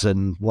duds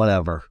and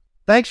whatever.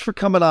 Thanks for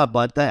coming on,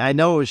 bud. I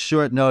know it was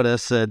short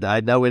notice, and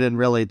I know we didn't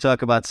really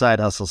talk about side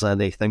hustles or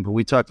anything, but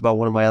we talked about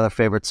one of my other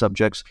favorite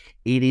subjects,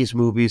 80s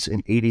movies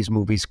and 80s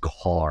movies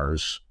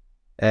cars.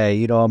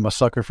 Hey, I'm a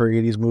sucker for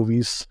 80s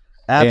movies.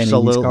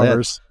 Absolutely.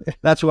 covers.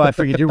 That's why I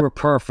figured you were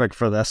perfect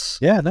for this.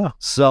 Yeah, no.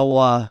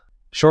 So,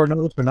 Short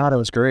notice or not, it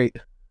was great.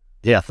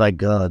 yeah, thank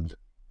God.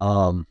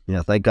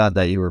 Thank God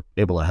that you were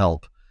able to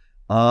help.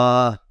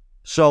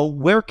 So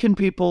where can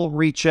people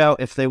reach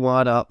out if they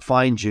want to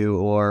find you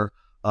or,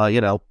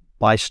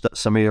 buy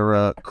some of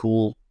your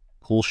cool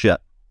shit?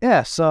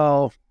 Yeah,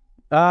 so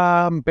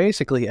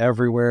basically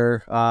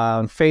everywhere.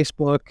 On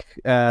Facebook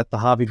at The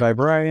Hobby by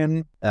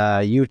Brian,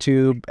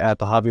 YouTube at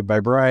The Hobby by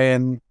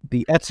Brian,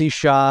 the Etsy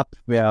shop,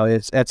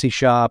 it's Etsy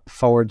shop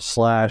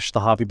 / The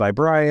Hobby by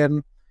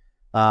Brian.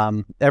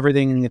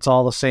 Everything, it's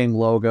all the same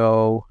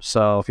logo.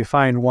 So if you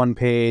find one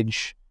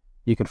page,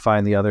 you can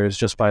find the others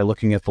just by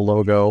looking at the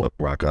logo.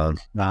 Rock on.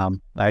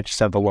 I just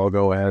have the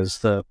logo as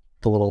the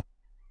little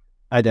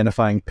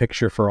identifying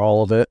picture for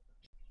all of it.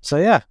 So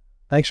yeah,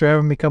 thanks for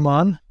having me come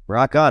on.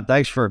 Rock on.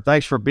 Thanks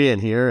for being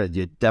here. And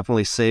you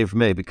definitely saved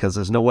me because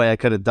there's no way I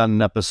could have done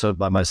an episode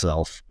by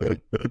myself.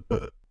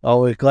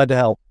 Always glad to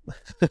help.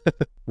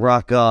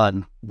 Rock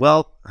on.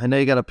 Well, I know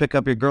you got to pick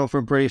up your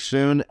girlfriend pretty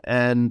soon.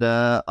 And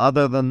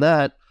other than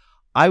that,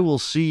 I will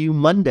see you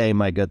Monday,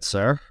 my good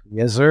sir.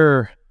 Yes,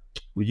 sir.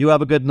 Well, you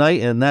have a good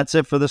night. And that's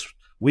it for this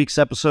week's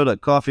episode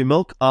of Coffee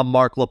Milk. I'm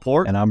Mark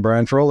Laporte. And I'm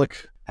Brian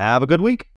Froelich. Have a good week.